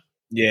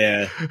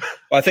 Yeah,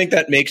 well, I think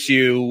that makes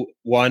you,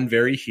 one,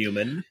 very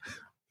human.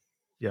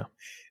 Yeah,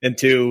 and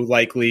two,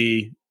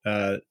 likely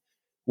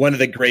one of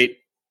the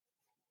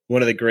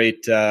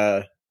great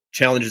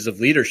challenges of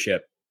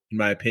leadership, in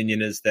my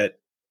opinion, is that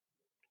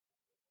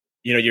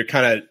you're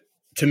kind of,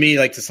 to me,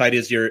 like, society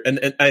is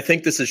and I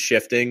think this is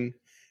shifting,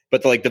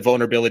 but the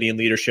vulnerability in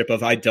leadership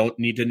of I don't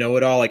need to know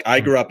it all. Like, I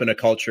grew up in a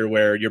culture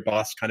where your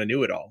boss kind of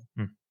knew it all,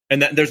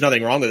 and there's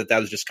nothing wrong with it. That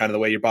was just kind of the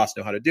way your boss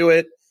knew how to do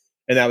it,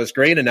 and that was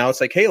great. And now it's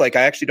like, hey, like,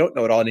 I actually don't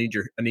know it all. I need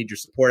your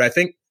support. I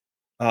think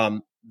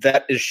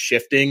that is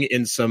shifting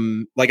in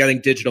some, like, I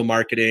think digital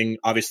marketing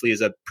obviously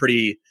is a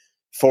pretty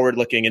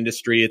forward-looking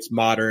industry. It's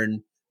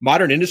modern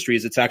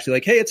industries. It's actually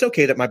like, hey, it's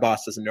okay that my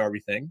boss doesn't know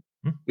everything.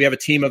 We have a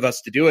team of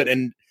us to do it.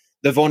 And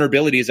the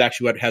vulnerability is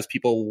actually what has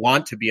people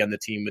want to be on the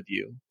team with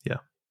you. Yeah.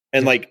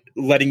 And like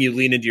letting you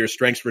lean into your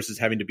strengths versus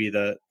having to be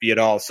it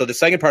all. So the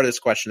second part of this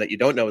question that you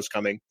don't know is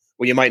coming.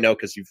 well, you might know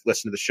because you've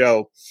listened to the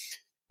show,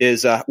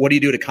 is what do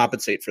you do to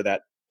compensate for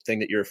that thing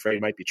that you're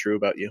afraid might be true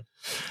about you?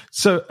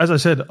 So, as I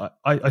said,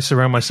 I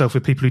surround myself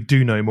with people who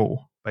do know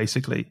more,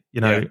 basically,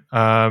 and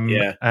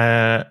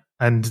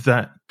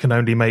that can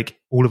only make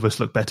all of us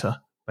look better.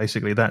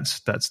 Basically,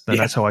 that's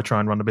how I try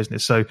and run a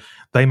business. So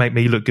they make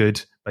me look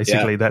good.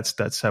 Basically,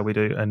 that's how we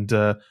do. And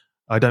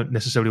I don't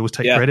necessarily always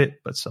take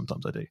credit, but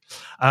sometimes I do.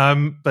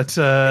 That's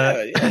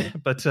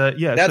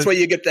what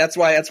you get. That's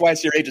why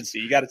it's your agency.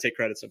 You got to take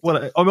credit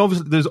sometimes. Well,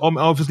 I'm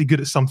obviously good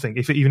at something.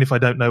 Even if I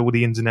don't know all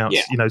the ins and outs,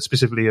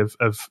 specifically of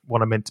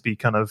what I'm meant to be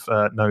kind of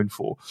known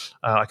for,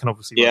 I can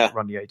obviously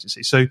run the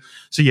agency. So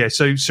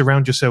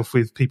surround yourself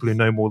with people who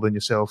know more than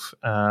yourself,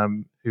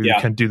 who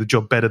can do the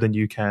job better than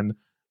you can.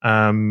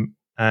 I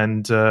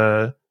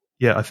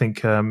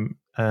think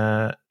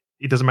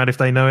it doesn't matter if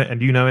they know it and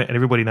you know it and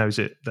everybody knows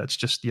it. That's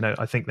just,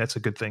 I think that's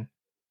a good thing.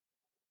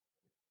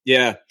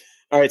 Yeah.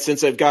 All right.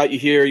 Since I've got you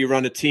here, you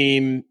run a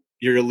team,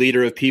 you're a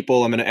leader of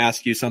people. I'm going to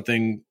ask you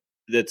something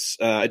that's,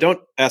 I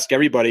don't ask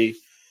everybody,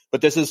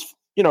 but this is,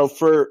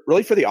 for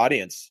the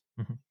audience.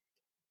 Mm-hmm.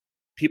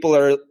 People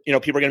are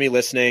going to be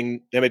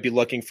listening. They might be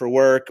looking for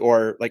work,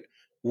 or like,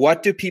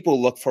 what do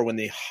people look for when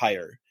they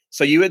hire?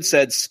 So you had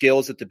said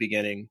skills at the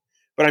beginning,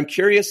 but I'm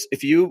curious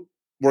if you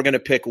were going to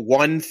pick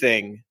one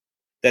thing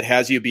that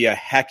has you be a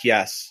heck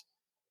yes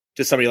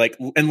to somebody, like,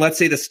 and let's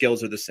say the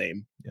skills are the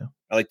same. Yeah.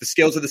 Like the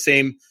skills are the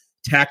same.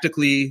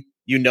 Tactically,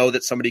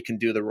 that somebody can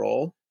do the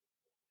role.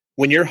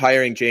 When you're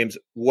hiring, James,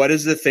 what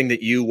is the thing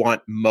that you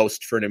want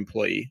most for an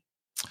employee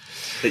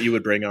that you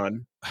would bring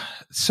on?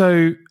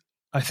 So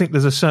I think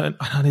there's a certain,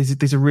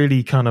 these are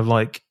really kind of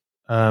like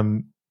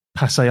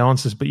passe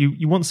answers, but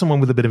you want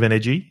someone with a bit of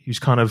energy who's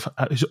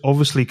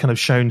obviously kind of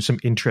shown some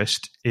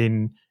interest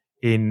in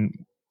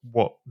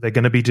what they're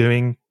going to be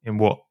doing, in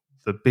what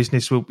the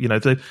business will, they've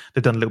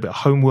done a little bit of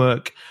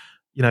homework,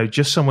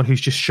 just someone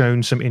who's just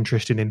shown some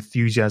interest and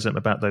enthusiasm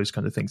about those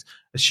kind of things.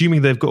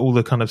 Assuming they've got all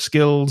the kind of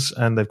skills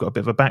and they've got a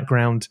bit of a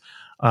background,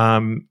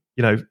 I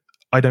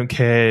don't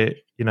care,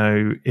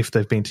 if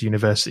they've been to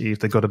university, if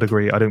they've got a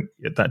degree.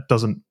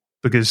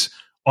 Because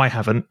I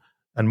haven't,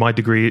 and my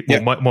degree,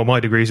 my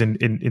degree is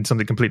in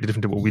something completely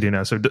different to what we do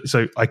now. So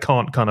I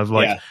can't kind of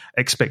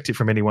expect it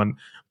from anyone.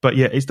 But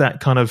is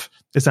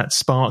that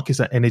spark, is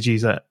that energy,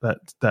 is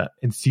that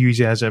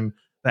enthusiasm,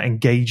 that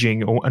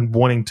engaging and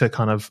wanting to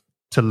kind of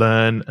to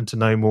learn and to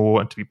know more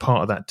and to be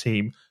part of that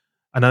team.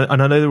 And I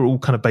know they're all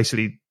kind of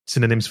basically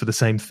synonyms for the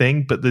same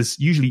thing, but there's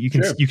usually you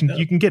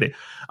can get it.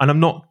 And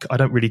I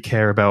don't really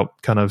care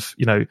about kind of,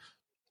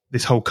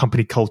 this whole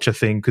company culture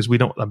thing, because we're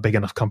not a big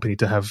enough company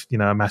to have,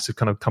 a massive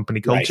kind of company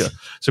culture. Right.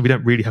 So we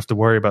don't really have to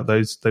worry about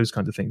those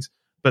kinds of things.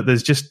 But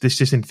there's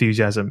just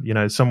enthusiasm,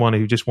 someone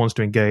who just wants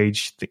to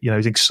engage,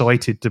 is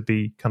excited to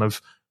be kind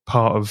of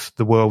part of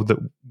the world that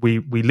we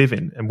live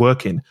in and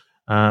work in.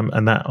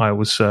 And that I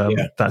was,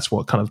 that's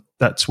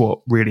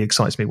what really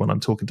excites me when I'm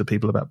talking to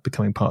people about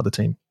becoming part of the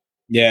team.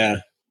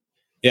 Yeah.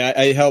 Yeah.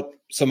 I help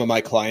some of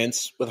my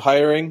clients with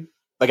hiring.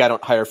 Like I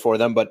don't hire for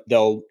them, but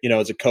they'll,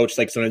 as a coach,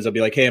 like sometimes they'll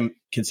be like, hey, I'm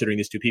considering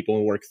these two people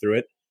and work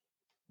through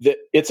it.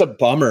 It's a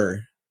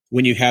bummer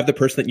when you have the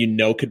person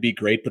that could be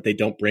great, but they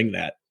don't bring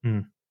that.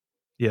 Mm.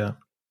 Yeah.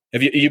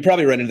 Have you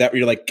probably run into that where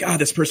you're like, God,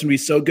 this person would be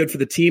so good for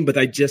the team, but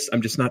I'm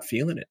just not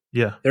feeling it.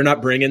 Yeah. They're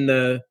not bringing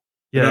the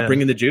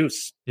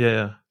juice.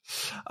 Yeah.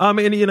 I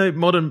mean,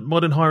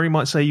 modern hiring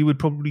might say you would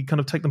probably kind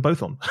of take them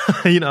both on.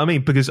 You know what I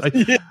mean? Because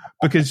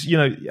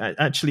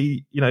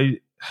actually,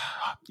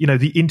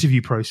 the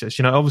interview process,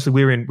 obviously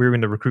we're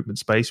in the recruitment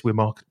space. We're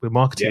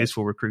marketeers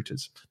for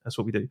recruiters. That's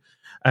what we do.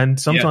 And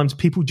sometimes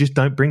people just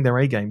don't bring their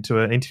A game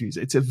to interviews.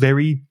 It's a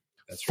very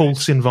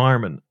false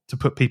environment to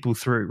put people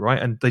through,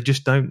 right? And they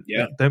just don't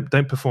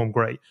perform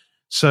great.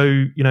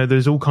 So,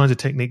 there's all kinds of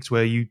techniques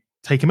where you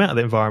take them out of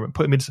the environment,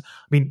 put them into,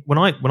 I mean, when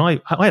I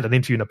had an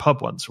interview in a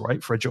pub once,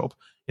 right, for a job,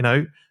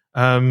 I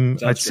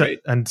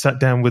sat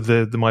down with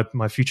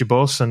my future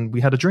boss and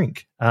we had a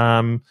drink.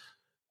 And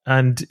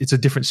it's a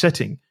different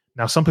setting.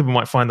 Now, some people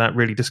might find that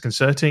really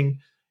disconcerting.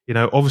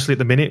 Obviously at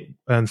the minute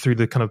and through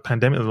the kind of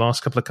pandemic, the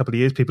last couple of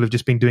years, people have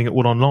just been doing it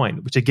all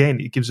online, which again,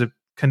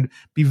 can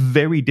be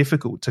very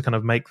difficult to kind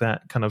of make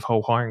that kind of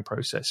whole hiring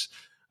process.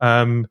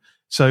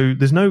 So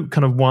there's no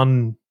kind of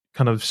one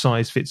kind of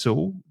size fits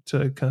all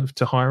to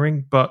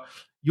hiring, but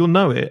you'll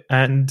know it.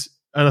 And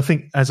I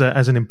think as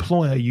an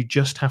employer, you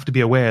just have to be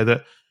aware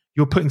that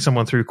you're putting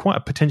someone through quite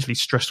a potentially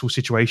stressful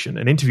situation.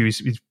 An interview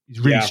is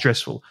really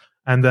stressful.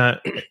 And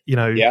that,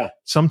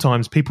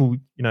 sometimes people,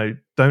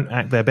 don't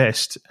act their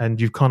best, and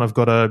you've kind of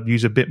got to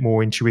use a bit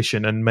more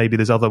intuition, and maybe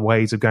there's other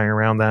ways of going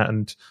around that.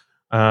 And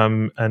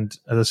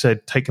as I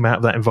said, take them out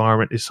of that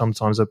environment is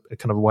sometimes a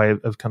kind of a way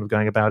of kind of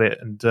going about it.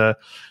 And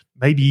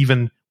maybe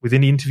even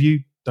within the interview,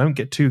 don't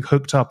get too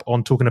hooked up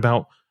on talking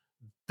about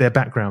their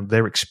background,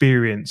 their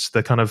experience,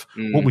 the kind of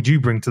what would you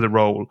bring to the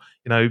role,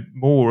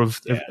 more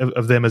of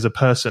them as a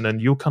person,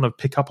 and you'll kind of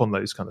pick up on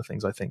those kind of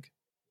things, I think.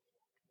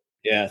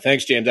 Yeah.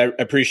 Thanks, James. I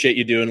appreciate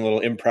you doing a little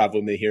improv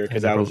with me here,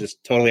 because I was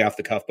just totally off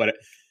the cuff, but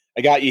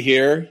I got you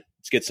here.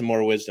 Let's get some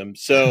more wisdom.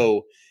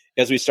 So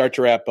as we start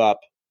to wrap up,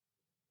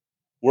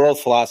 world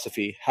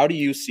philosophy, how do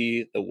you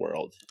see the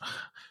world?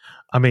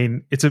 I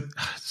mean, it's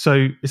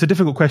a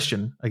difficult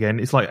question. Again,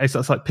 it's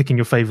like picking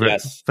your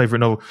favorite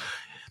novel.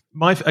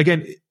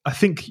 I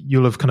think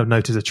you'll have kind of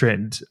noticed a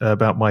trend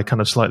about my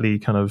kind of slightly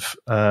kind of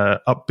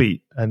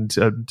upbeat and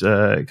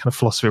kind of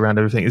philosophy around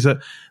everything. Is that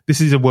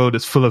this is a world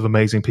that's full of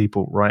amazing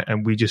people, right?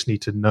 And we just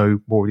need to know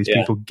more of these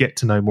people, get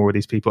to know more of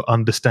these people,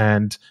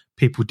 understand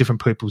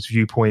different people's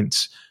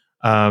viewpoints,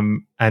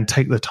 and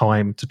take the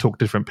time to talk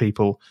to different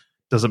people.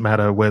 Doesn't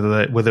matter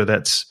whether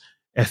that's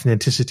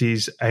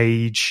ethnicities,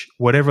 age,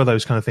 whatever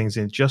those kind of things.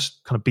 And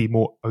just kind of be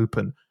more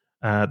open.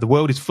 The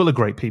world is full of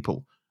great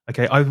people.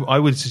 Okay, I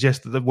would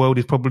suggest that the world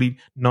is probably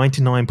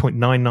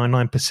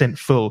 99.999%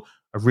 full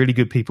of really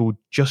good people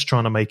just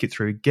trying to make it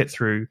through, get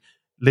through,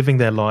 living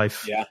their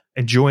life,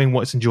 enjoying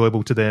what's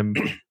enjoyable to them,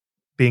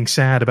 being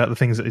sad about the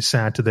things that is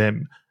sad to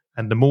them.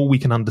 And the more we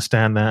can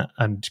understand that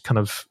and kind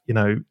of,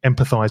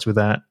 empathize with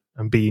that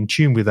and be in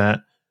tune with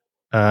that,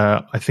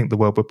 I think the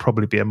world would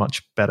probably be a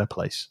much better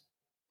place.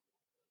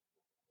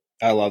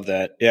 I love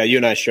that. Yeah, you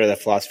and I share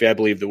that philosophy. I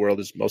believe the world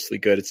is mostly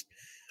good. It's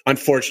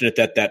unfortunate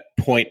that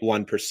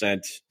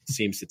 0.1%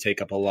 seems to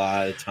take up a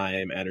lot of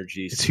time,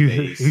 energy, it's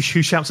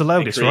who shouts the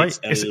loudest, right?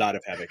 It's a lot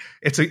of havoc.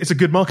 It's a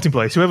good marketing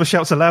place. Whoever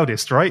shouts the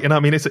loudest, right? I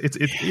mean, it's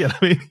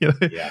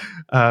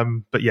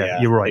But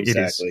you're right.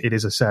 Exactly. It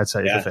is a sad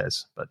state of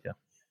affairs. But yeah.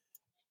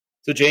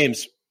 So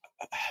James,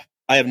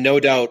 I have no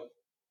doubt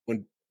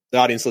when the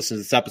audience listens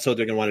to this episode,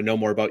 they're going to want to know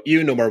more about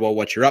you, know more about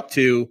what you're up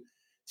to,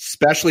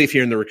 especially if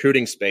you're in the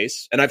recruiting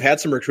space. And I've had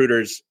some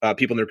recruiters,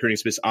 people in the recruiting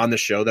space on the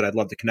show that I'd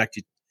love to connect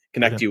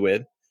you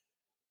with.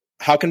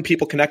 How can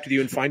people connect with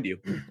you and find you?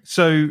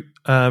 So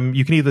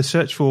you can either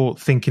search for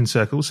Thinkin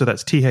Circles. So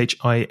that's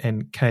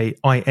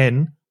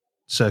THINKIN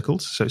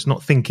circles. So it's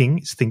not thinking,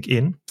 it's think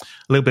in. A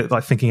little bit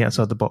like thinking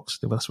outside the box.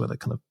 That's where they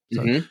kind of...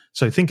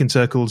 So Thinkin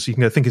Circles, you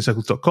can go to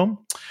thinkincircles.com.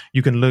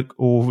 You can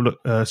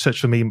search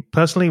for me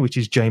personally, which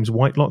is James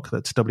Whitelock.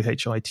 That's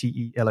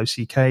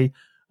WHITELOCK.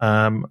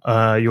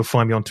 You'll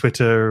find me on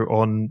Twitter,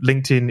 on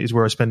LinkedIn is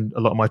where I spend a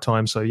lot of my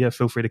time. So yeah,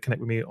 feel free to connect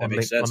with me on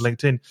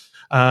LinkedIn.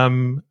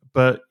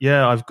 But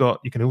yeah,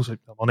 you can also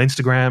on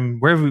Instagram,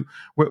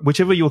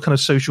 whichever your kind of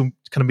social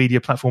kind of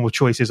media platform of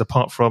choice is,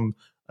 apart from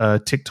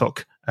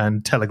TikTok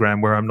and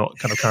Telegram, where I'm not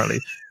kind of currently,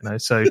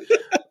 so,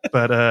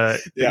 but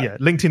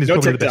LinkedIn is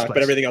probably the best place.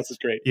 But everything else is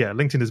great. Yeah.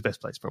 LinkedIn is the best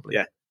place probably.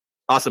 Yeah.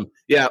 Awesome.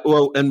 Yeah.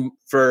 Well, and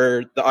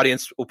for the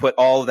audience, we'll put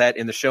all of that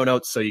in the show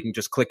notes. So you can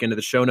just click into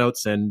the show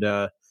notes and,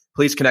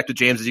 please connect with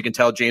James. As you can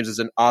tell, James is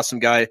an awesome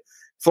guy.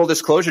 Full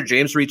disclosure,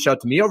 James reached out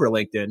to me over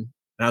LinkedIn, and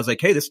I was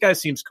like, hey, this guy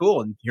seems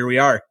cool. And here we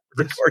are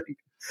recording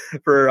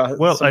for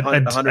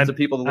hundreds of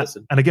people to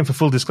listen. And again, for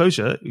full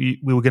disclosure, we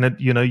were going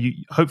to,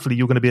 hopefully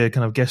you're going to be a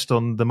kind of guest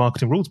on the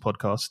Marketing Rules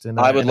podcast. And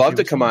I would love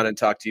to come on and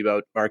talk to you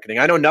about marketing.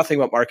 I know nothing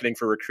about marketing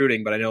for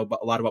recruiting, but I know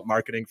a lot about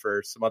marketing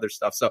for some other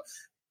stuff. So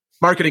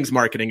marketing's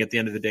marketing at the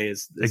end of the day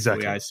is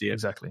exactly the way I see it.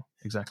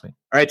 Exactly.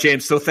 All right,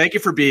 James. So thank you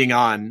for being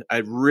on.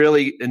 I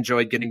really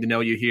enjoyed getting to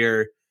know you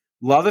here.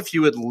 Love if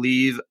you would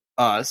leave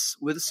us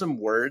with some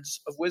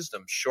words of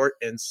wisdom, short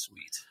and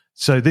sweet.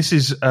 So this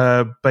is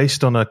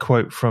based on a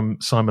quote from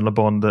Simon Le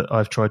Bon that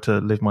I've tried to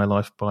live my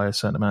life by a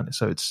certain amount.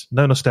 So it's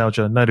no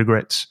nostalgia, no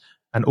regrets,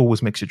 and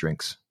always mix your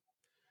drinks.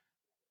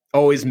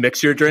 Always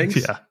mix your drinks?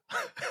 Yeah.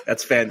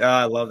 That's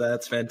I love that.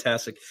 That's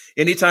fantastic.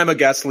 Anytime a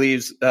guest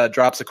leaves,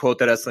 drops a quote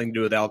that has something to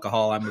do with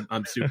alcohol,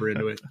 I'm super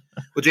into it.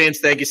 Well, James,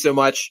 thank you so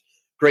much.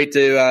 Great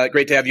to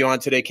have you on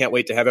today. Can't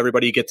wait to have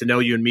everybody get to know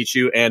you and meet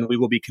you, and we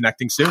will be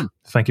connecting soon.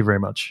 Thank you very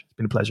much. It's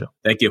been a pleasure.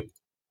 Thank you. All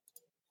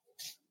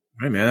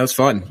right, man. That was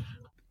fun.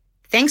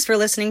 Thanks for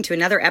listening to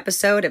another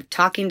episode of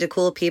Talking to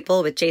Cool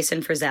People with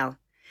Jason Frizzell.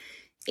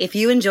 If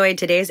you enjoyed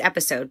today's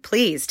episode,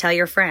 please tell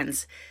your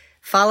friends.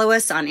 Follow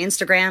us on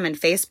Instagram and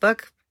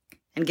Facebook,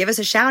 and give us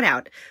a shout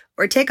out,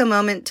 or take a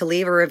moment to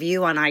leave a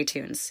review on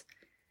iTunes.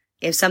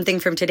 If something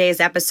from today's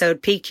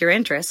episode piqued your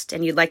interest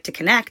and you'd like to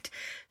connect,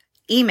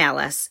 email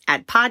us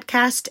at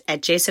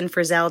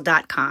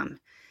podcast@jasonfrizzell.com.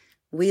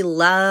 We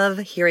love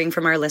hearing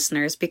from our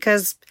listeners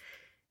because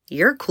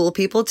you're cool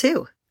people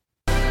too.